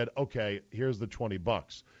would have said, okay, here's the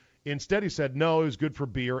 $20. Instead, he said, no, it was good for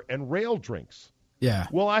beer and rail drinks. Yeah.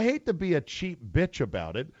 Well, I hate to be a cheap bitch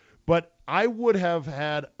about it, but I would have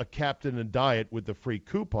had a Captain and Diet with the free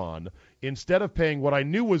coupon instead of paying what I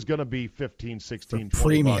knew was going to be $15, $16, $20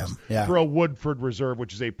 premium, yeah. for a Woodford Reserve,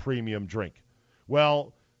 which is a premium drink.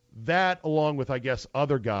 Well, that, along with, I guess,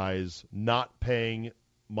 other guys not paying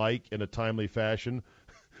Mike in a timely fashion,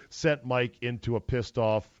 sent Mike into a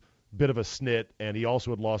pissed-off bit of a snit, and he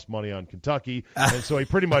also had lost money on Kentucky, and so he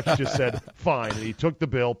pretty much just said, fine, and he took the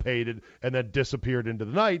bill, paid it, and then disappeared into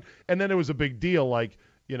the night, and then it was a big deal, like,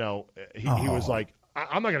 he was like,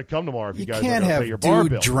 I'm not going to come tomorrow if you guys are going to pay your bar bill. You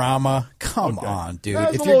can't have dude drama. Come on, dude.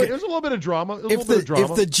 There's a little bit of drama. If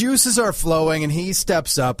the juices are flowing and he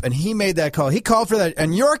steps up and he made that call, he called for that.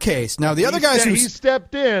 In your case, now the other guys who he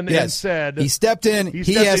stepped in and said he stepped in,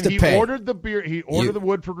 he has to pay. He ordered the beer. He ordered the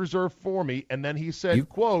Woodford Reserve for me, and then he said,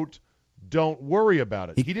 "quote Don't worry about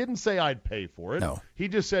it." He didn't say I'd pay for it. No. He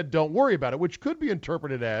just said, "Don't worry about it," which could be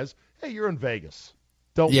interpreted as, "Hey, you're in Vegas.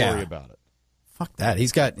 Don't worry about it." Fuck that.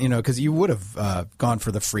 He's got, because you would have gone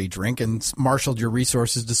for the free drink and marshaled your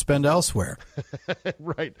resources to spend elsewhere.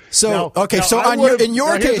 Right. So, in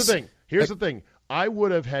your case. Here's the thing. I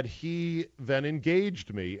would have, had he then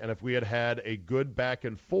engaged me, and if we had a good back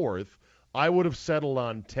and forth, I would have settled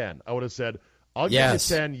on 10. I would have said, I'll give you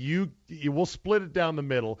 10. You will split it down the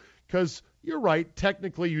middle, because you're right.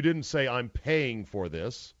 Technically, you didn't say I'm paying for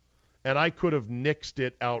this. And I could have nixed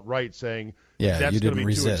it outright saying, that's going to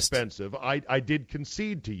be too expensive. I did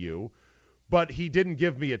concede to you, but he didn't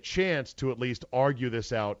give me a chance to at least argue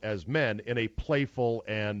this out as men in a playful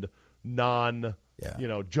and judgmental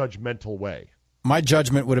way. My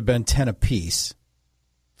judgment would have been 10 apiece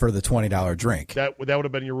for the $20 drink. That would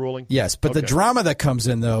have been your ruling? Yes, but the drama that comes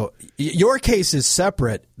in, though, your case is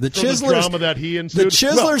separate. The drama that he ensued? The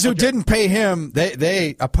Chislers who didn't pay him,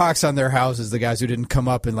 they a pox on their houses, the guys who didn't come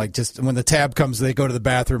up and just when the tab comes, they go to the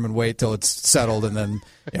bathroom and wait till it's settled, and then,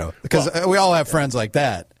 because we all have friends like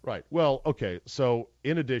that. Right. Well, okay, so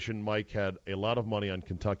in addition, Mike had a lot of money on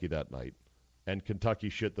Kentucky that night, and Kentucky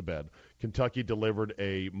shit the bed. Kentucky delivered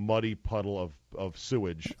a muddy puddle of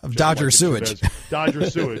sewage. Of Dodger sewage. Dodger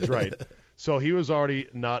sewage, right. So he was already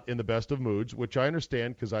not in the best of moods, which I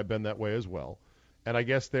understand because I've been that way as well. And I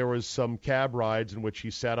guess there was some cab rides in which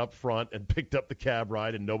he sat up front and picked up the cab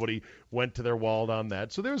ride, and nobody went to their wallet on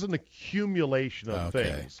that. So there was an accumulation of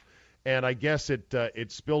things. And I guess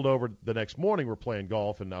it spilled over the next morning. We're playing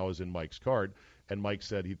golf, and I was in Mike's cart. And Mike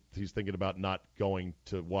said he's thinking about not going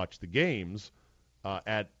to watch the games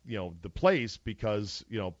at the place because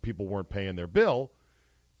people weren't paying their bill.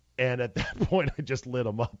 And at that point, I just lit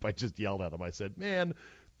him up. I just yelled at him. I said, "Man,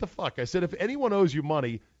 the fuck!" I said, "If anyone owes you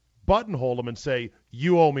money, buttonhole them and say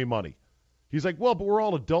you owe me money." He's like, "Well, but we're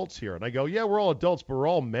all adults here." And I go, "Yeah, we're all adults, but we're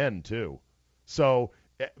all men too." So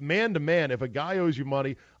man to man, if a guy owes you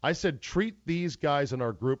money, I said, treat these guys in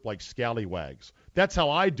our group like scallywags. That's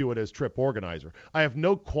how I do it as trip organizer. I have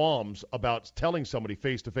no qualms about telling somebody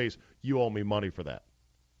face to face, you owe me money for that,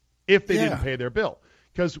 if they didn't pay their bill,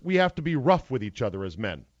 because we have to be rough with each other as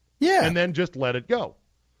men. Yeah. And then just let it go.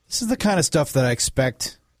 This is the kind of stuff that I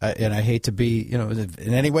expect, and I hate to be,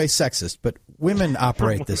 in any way sexist, but women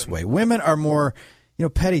operate this way. Women are more,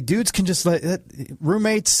 petty. Dudes can just let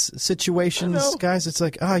roommates situations, guys. It's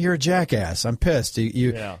like, you're a jackass. I'm pissed.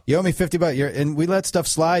 You owe me $50, and we let stuff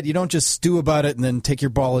slide. You don't just stew about it and then take your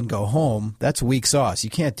ball and go home. That's weak sauce. You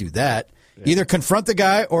can't do that. Yeah. Either confront the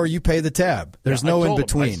guy or you pay the tab. There's no in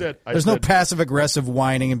between. There's no passive aggressive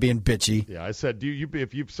whining and being bitchy. Yeah, I said,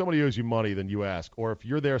 if somebody owes you money, then you ask, or if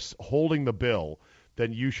you're there holding the bill,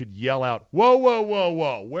 then you should yell out, "Whoa, whoa, whoa,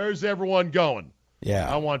 whoa! Where's everyone going?"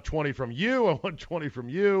 Yeah. I want 20 from you. I want 20 from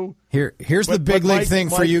you. Here's the big league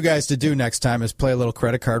thing for you guys to do next time is play a little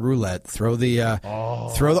credit card roulette.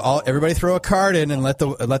 Everybody throw a card in and let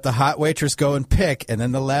the hot waitress go and pick, and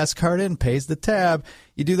then the last card in pays the tab.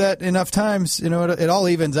 You do that enough times, it all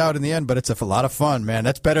evens out in the end, but it's a lot of fun, man.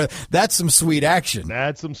 That's better. That's some sweet action.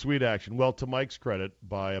 That's some sweet action. Well, to Mike's credit,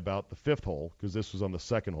 by about the fifth hole, because this was on the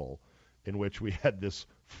second hole, in which we had this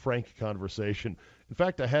frank conversation. In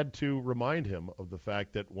fact, I had to remind him of the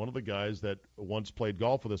fact that one of the guys that once played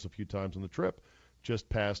golf with us a few times on the trip just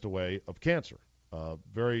passed away of cancer.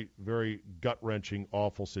 Very, very gut-wrenching,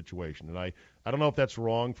 awful situation. And I don't know if that's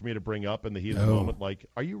wrong for me to bring up in the heat of the moment. Like,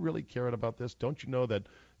 are you really caring about this? Don't you know that,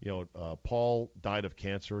 Paul died of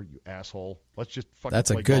cancer, you asshole? Let's just fucking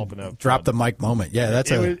play golf and have drop fun. the mic moment. Yeah,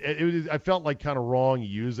 that's it was, I felt like kind of wrong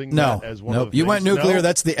using that as one of the things. You went nuclear. No?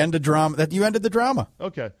 That's the end of drama. You ended the drama.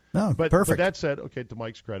 Okay. No, but perfect. But that said, okay, to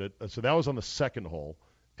Mike's credit, so that was on the second hole,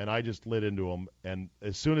 and I just lit into him. And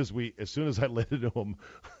as soon as I lit into him,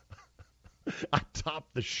 I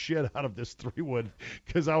topped the shit out of this 3-wood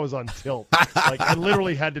because I was on tilt. Like I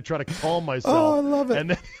literally had to try to calm myself. Oh, I love it.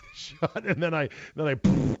 And then I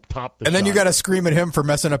topped the. And then shot. you got to scream at him for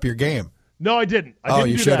messing up your game. No, I didn't. I didn't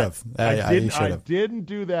you do should that. have. I didn't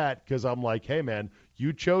do that because I'm like, hey man,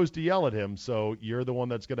 you chose to yell at him, so you're the one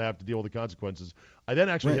that's going to have to deal with the consequences. I then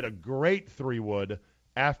actually hit a great 3-wood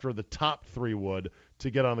after the top 3-wood to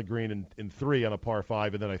get on the green in 3 on a par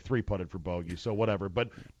 5, and then I 3-putted for bogey. So whatever. But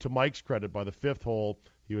to Mike's credit, by the 5th hole,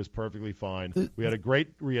 he was perfectly fine. We had a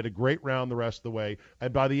great round the rest of the way,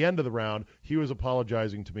 and by the end of the round, he was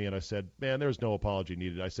apologizing to me, and I said, "Man, there's no apology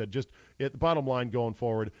needed." I said, "Just at the bottom line going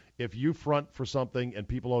forward, if you front for something and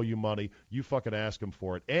people owe you money, you fucking ask them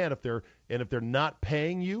for it. And if they're not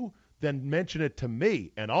paying you, then mention it to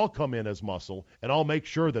me, and I'll come in as muscle, and I'll make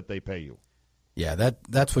sure that they pay you." Yeah,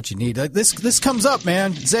 that's what you need. Like this comes up,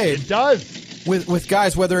 man. Zaid. It does. With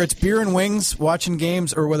guys, whether it's beer and wings, watching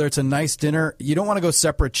games, or whether it's a nice dinner, you don't want to go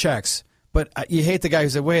separate checks. But you hate the guy who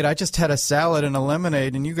said, "Wait, I just had a salad and a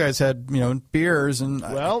lemonade, and you guys had beers." And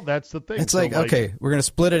well, that's the thing. It's like, okay, we're gonna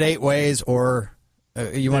split it 8 ways, or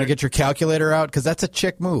you want to get your calculator out because that's a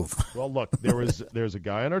chick move. Well, look, there's a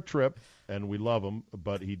guy on our trip, and we love him,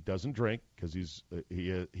 but he doesn't drink because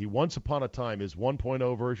he once upon a time his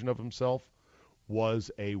 1.0 version of himself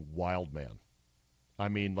was a wild man. I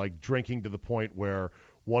mean, like drinking to the point where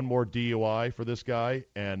one more DUI for this guy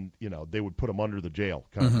and, they would put him under the jail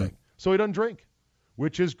kind of thing. So he doesn't drink,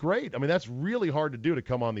 which is great. I mean, that's really hard to do, to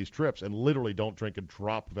come on these trips and literally don't drink a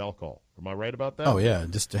drop of alcohol. Am I right about that? Oh, yeah.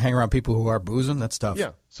 Just to hang around people who are boozing, that's tough.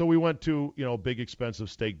 Yeah. So we went to, big expensive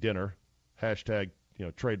steak dinner, hashtag,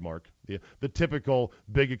 trademark, the typical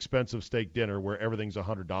big expensive steak dinner where everything's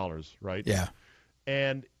 $100, right? Yeah.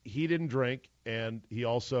 And he didn't drink, and he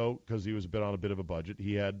also, because he was on a bit of a budget,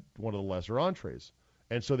 he had one of the lesser entrees.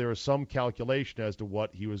 And so there was some calculation as to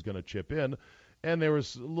what he was going to chip in, and there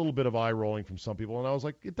was a little bit of eye rolling from some people, and I was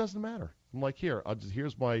like, it doesn't matter. I'm like,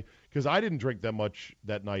 here's my, because I didn't drink that much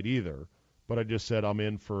that night either, but I just said I'm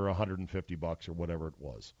in for $150 or whatever it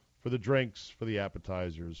was, for the drinks, for the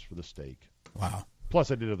appetizers, for the steak. Wow. Plus,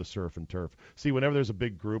 I did have the surf and turf. See, whenever there's a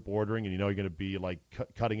big group ordering and you're going to be like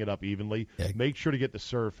cutting it up evenly, make sure to get the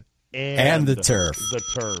surf and the turf. The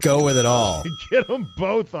turf. Go with it all. Get them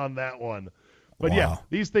both on that one. But wow. yeah,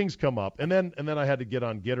 these things come up, and then I had to get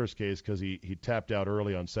on Gitter's case because he tapped out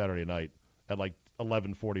early on Saturday night at like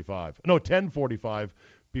 10:45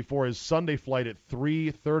 before his Sunday flight at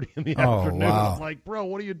 3:30 in the afternoon. Wow. I'm like, bro,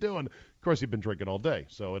 what are you doing? Of course, he'd been drinking all day,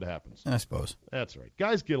 so it happens. I suppose. That's right.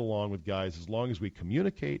 Guys get along with guys as long as we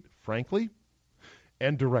communicate frankly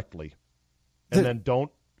and directly, and then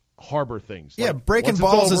don't harbor things. Yeah, like, breaking once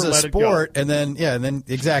balls it's over, is a let it go. sport, and then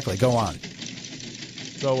exactly, go on.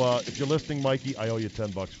 So if you're listening, Mikey, I owe you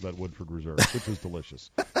 $10 for that Woodford Reserve, which was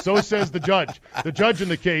delicious. So says the judge. The judge in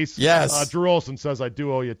the case, yes. Drew Olson, says, I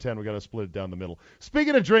do owe you 10. We got to split it down the middle.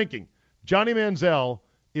 Speaking of drinking, Johnny Manziel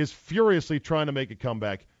is furiously trying to make a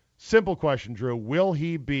comeback. Simple question, Drew. Will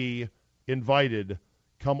he be invited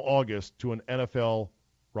come August to an NFL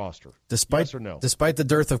roster? Yes or no? Despite the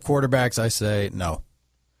dearth of quarterbacks, I say no.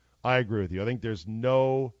 I agree with you. I think there's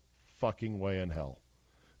no fucking way in hell.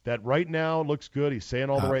 That right now looks good. He's saying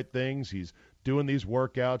all the right things. He's doing these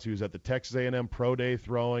workouts. He was at the Texas A&M Pro Day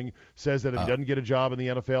throwing. Says that if he doesn't get a job in the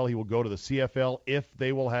NFL, he will go to the CFL if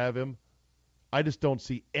they will have him. I just don't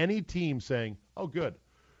see any team saying, oh, good.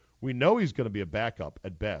 We know he's going to be a backup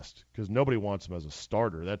at best because nobody wants him as a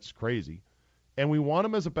starter. That's crazy. And we want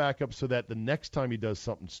him as a backup so that the next time he does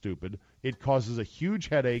something stupid, it causes a huge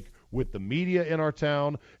headache with the media in our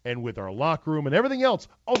town and with our locker room and everything else.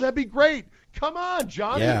 Oh, that'd be great. Come on,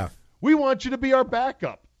 Johnny. Yeah. We want you to be our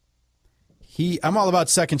backup. I'm all about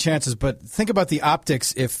second chances, but think about the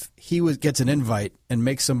optics if he gets an invite and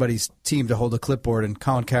makes somebody's team to hold a clipboard and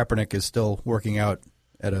Colin Kaepernick is still working out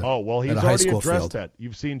at a he's high already school addressed field. that.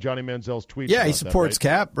 You've seen Johnny Manziel's tweets. Yeah, he about supports that,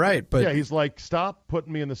 right? Cap, right? But yeah, he's like, stop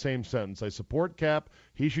putting me in the same sentence. I support Cap.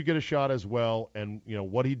 He should get a shot as well. And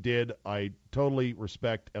what he did, I totally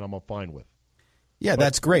respect and I'm fine with. Yeah,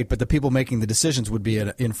 that's great, but the people making the decisions would be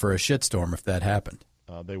in for a shitstorm if that happened.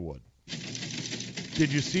 They would.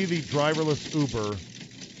 Did you see the driverless Uber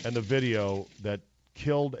and the video that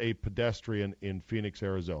killed a pedestrian in Phoenix,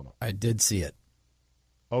 Arizona? I did see it.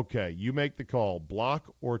 Okay, you make the call.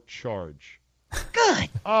 Block or charge? Good.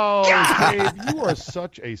 Oh, Dave, you are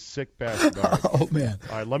such a sick bastard. All right. Oh, man.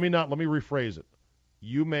 All right, let me rephrase it.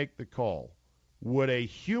 You make the call. Would a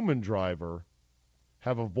human driver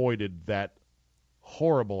have avoided that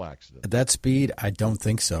horrible accident? At that speed, I don't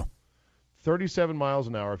think so. 37 miles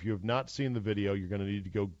an hour. If you have not seen the video, you're going to need to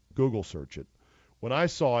go Google search it. When I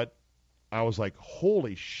saw it, I was like,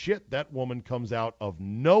 holy shit, that woman comes out of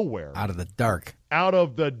nowhere. Out of the dark. Out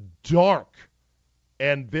of the dark.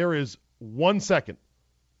 And there is 1 second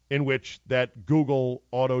in which that Google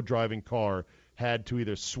auto-driving car had to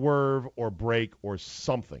either swerve or brake or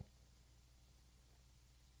something.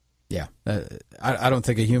 Yeah, I don't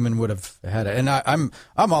think a human would have had it. And I'm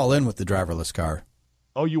all in with the driverless car.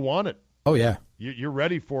 Oh, you want it? Oh, yeah. You're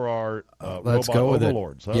ready for our Let's robot go with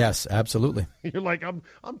overlords, it. huh? Yes, absolutely. You're like, I'm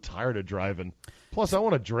tired of driving. Plus, I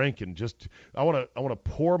want to drink and I want to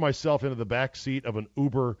pour myself into the back seat of an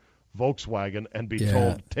Uber Volkswagen and be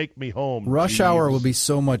told, take me home. Rush Jeeves. hour would be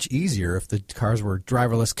so much easier if the cars were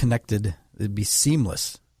driverless connected. It'd be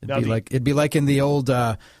seamless. It'd be like in the old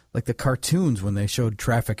like the cartoons when they showed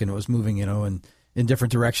traffic and it was moving, in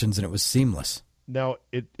different directions and it was seamless. Now,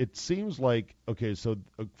 it seems like, okay, so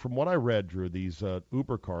from what I read, Drew, these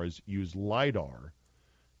Uber cars use LiDAR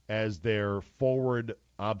as their forward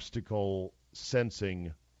obstacle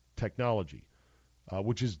sensing technology,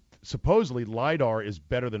 which is supposedly LiDAR is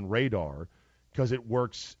better than radar because it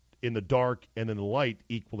works in the dark and in the light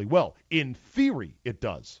equally well. In theory, it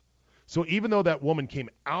does. So even though that woman came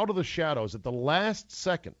out of the shadows at the last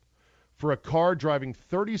second for a car driving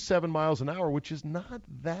 37 miles an hour, which is not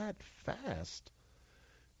that fast,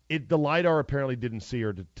 the LiDAR apparently didn't see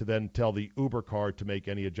her to then tell the Uber car to make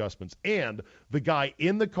any adjustments. And the guy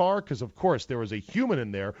in the car, because of course there was a human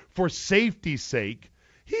in there, for safety's sake,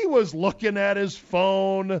 he was looking at his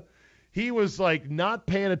phone. He was like not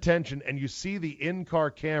paying attention, and you see the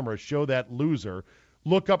in-car camera show that loser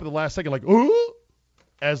look up at the last second like, ooh,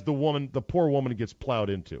 as the poor woman gets plowed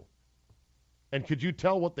into. And could you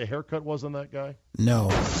tell what the haircut was on that guy? No.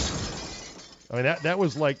 I mean, that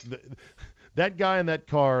was like that guy in that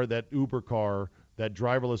car, that Uber car, that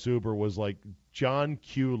driverless Uber was like John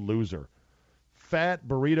Q. Loser. Fat,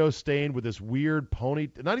 burrito stained with this weird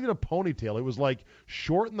not even a ponytail. It was like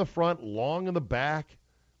short in the front, long in the back.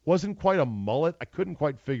 Wasn't quite a mullet. I couldn't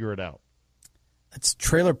quite figure it out. It's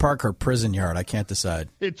trailer park or prison yard. I can't decide.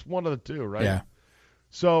 It's one of the two, right? Yeah.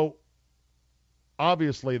 So,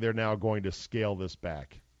 obviously, they're now going to scale this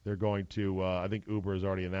back. They're going to, I think Uber has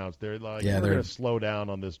already announced, they're going to slow down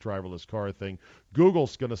on this driverless car thing.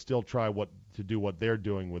 Google's going to still try to do what they're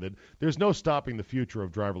doing with it. There's no stopping the future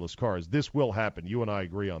of driverless cars. This will happen. You and I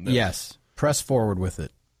agree on this. Yes. Press forward with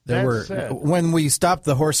it. Said, when we stopped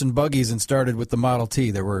the horse and buggies and started with the Model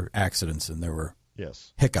T, there were accidents and there were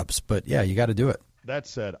hiccups. But, yeah, you got to do it. That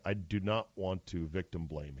said, I do not want to victim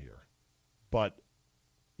blame here. But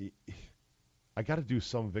I got to do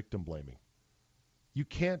some victim blaming. You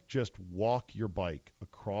can't just walk your bike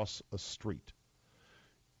across a street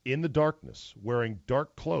in the darkness wearing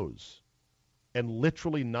dark clothes and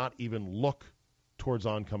literally not even look towards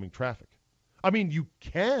oncoming traffic. I mean, you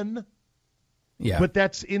can, but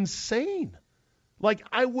that's insane. Like,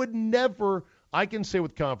 I can say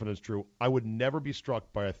with confidence, Drew, I would never be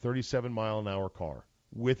struck by a 37-mile-an-hour car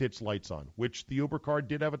with its lights on, which the Uber car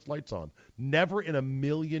did have its lights on. Never in a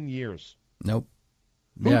million years. Nope.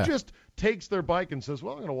 Who just takes their bike and says,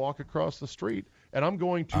 well, I'm going to walk across the street, and I'm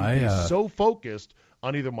going to be so focused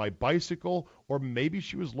on either my bicycle or maybe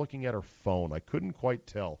she was looking at her phone. I couldn't quite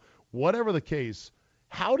tell. Whatever the case,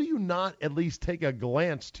 how do you not at least take a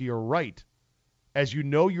glance to your right as you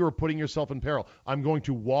know you are putting yourself in peril? I'm going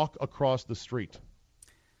to walk across the street.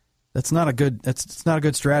 That's not a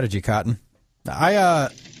good strategy, Cotton.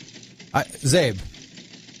 Zabe,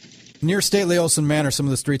 near Stately Olson Manor, some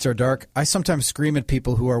of the streets are dark. I sometimes scream at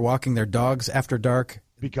people who are walking their dogs after dark.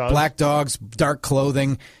 Because? Black dogs, dark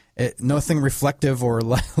clothing, nothing reflective or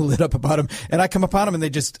lit up about them. And I come upon them and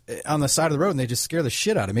they just, on the side of the road, and they just scare the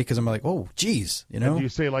shit out of me because I'm like, oh, geez, And do you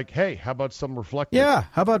say like, hey, how about some reflective? Yeah,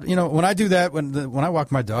 how about, when I do that, when I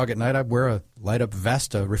walk my dog at night, I wear a light-up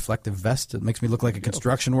vest, a reflective vest. It makes me look like a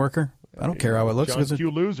construction worker. I don't care how it looks. John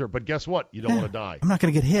Q. Loser, but guess what? You don't want to die. I'm not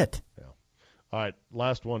going to get hit. Yeah. All right,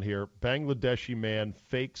 last one here. Bangladeshi man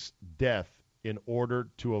fakes death in order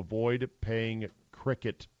to avoid paying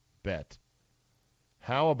cricket bet.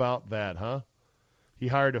 How about that, huh? He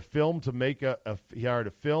hired a film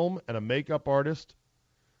and a makeup artist,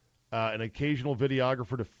 an occasional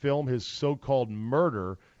videographer to film his so-called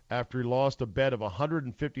murder after he lost a bet of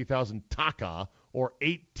 150,000 taka, or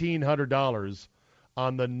 $1,800,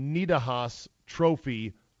 on the Nidahas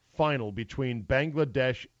Trophy final between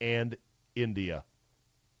Bangladesh and India.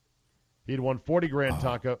 He'd won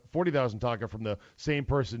 40,000 taka from the same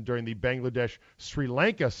person during the Bangladesh-Sri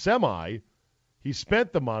Lanka semi. He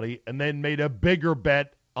spent the money and then made a bigger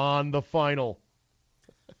bet on the final.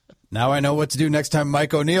 Now I know what to do next time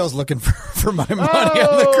Mike O'Neill's looking for my money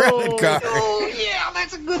on the credit card. Oh, yeah,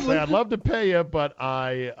 that's a good one. I'd love to pay you, but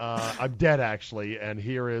I'm dead, actually, and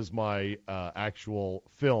here is my actual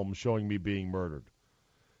film showing me being murdered.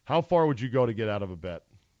 How far would you go to get out of a bet?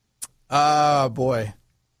 Boy.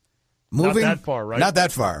 Moving? Not that far, right? Not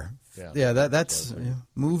that far. Yeah, that's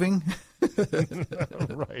moving.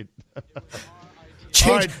 Right.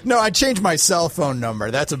 No, I changed my cell phone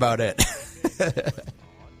number. That's about it.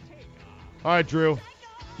 All right, Drew.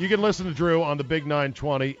 You can listen to Drew on the Big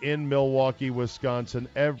 920 in Milwaukee, Wisconsin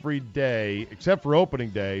every day, except for opening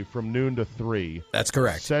day, from noon to 3. That's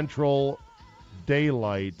correct. Central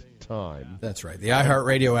Daylight Time. That's right. The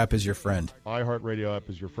iHeartRadio app is your friend. iHeartRadio app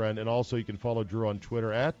is your friend. And also you can follow Drew on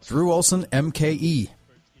Twitter at Drew Olson, MKE.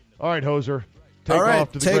 All right, Hoser. All right,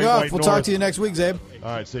 off to the take Great off. White We'll North. talk to you next week, Zabe.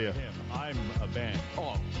 All right, see ya. I'm a band.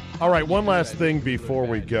 All right, one last thing before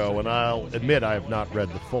we go, and I'll admit I have not read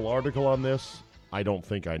the full article on this. I don't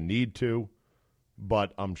think I need to,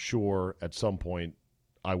 but I'm sure at some point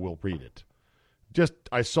I will read it.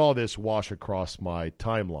 I saw this wash across my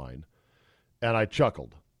timeline, and I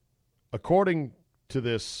chuckled. According to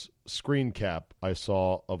this screen cap I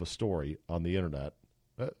saw of a story on the internet,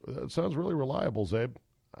 that sounds really reliable, Zabe.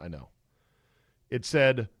 I know. It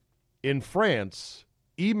said, in France,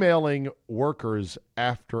 emailing workers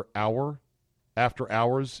after hours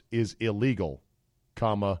is illegal,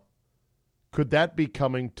 comma, could that be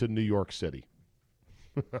coming to New York City?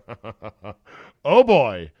 Oh,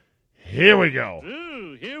 boy. Here we go.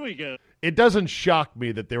 Ooh, here we go. It doesn't shock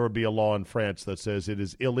me that there would be a law in France that says it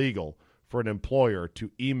is illegal for an employer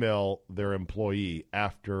to email their employee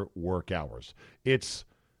after work hours. It's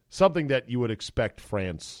something that you would expect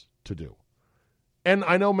France to do. And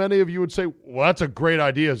I know many of you would say, well, that's a great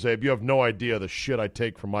idea, Zabe. You have no idea the shit I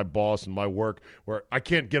take from my boss and my work where I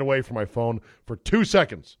can't get away from my phone for 2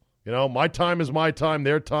 seconds. You know, my time is my time,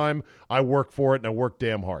 their time. I work for it, and I work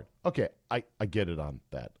damn hard. Okay, I get it on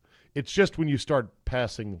that. It's just when you start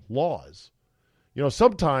passing laws. You know,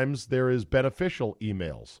 sometimes there is beneficial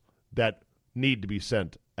emails that need to be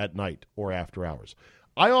sent at night or after hours.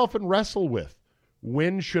 I often wrestle with,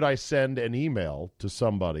 when should I send an email to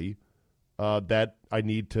somebody that I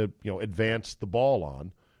need to, advance the ball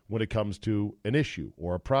on when it comes to an issue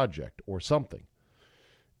or a project or something.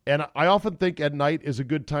 And I often think at night is a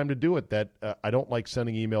good time to do it, that I don't like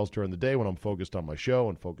sending emails during the day when I'm focused on my show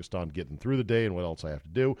and focused on getting through the day and what else I have to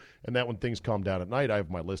do. And that when things calm down at night, I have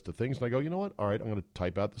my list of things, and I go, you know what? All right, I'm going to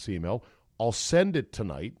type out this email. I'll send it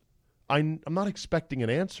tonight. I'm not expecting an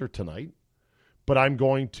answer tonight, but I'm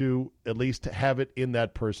going to at least have it in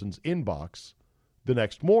that person's inbox the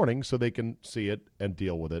next morning so they can see it and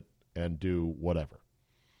deal with it and do whatever.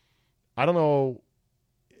 I don't know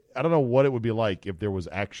what it would be like if there was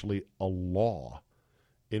actually a law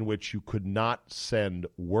in which you could not send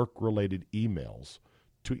work-related emails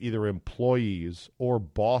to either employees or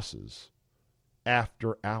bosses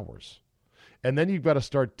after hours. And then you've got to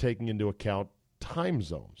start taking into account time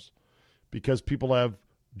zones, because people have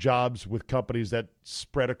jobs with companies that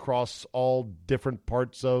spread across all different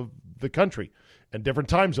parts of the country and different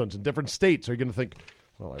time zones and different states. Are you going to think,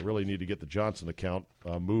 well, I really need to get the Johnson account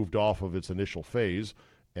moved off of its initial phase,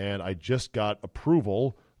 and I just got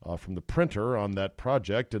approval from the printer on that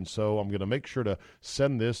project, and so I'm going to make sure to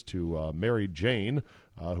send this to Mary Jane,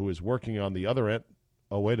 who is working on the other end.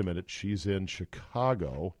 Oh, wait a minute. She's in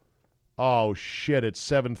Chicago. Oh, shit, it's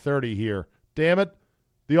 7:30 here. Damn it.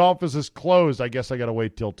 The office is closed. I guess I got to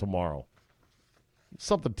wait till tomorrow.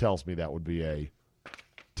 Something tells me that would be a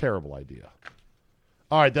terrible idea.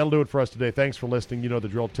 All right, that'll do it for us today. Thanks for listening. You know the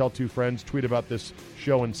drill. Tell 2 friends. Tweet about this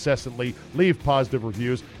show incessantly. Leave positive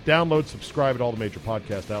reviews. Download, subscribe at all the major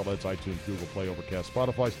podcast outlets, iTunes, Google Play, Overcast,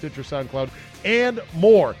 Spotify, Stitcher, SoundCloud, and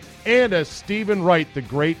more. And as Stephen Wright, the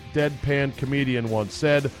great deadpan comedian, once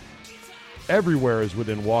said, everywhere is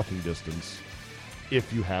within walking distance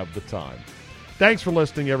if you have the time. Thanks for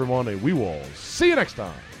listening, everyone, and we will see you next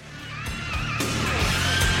time.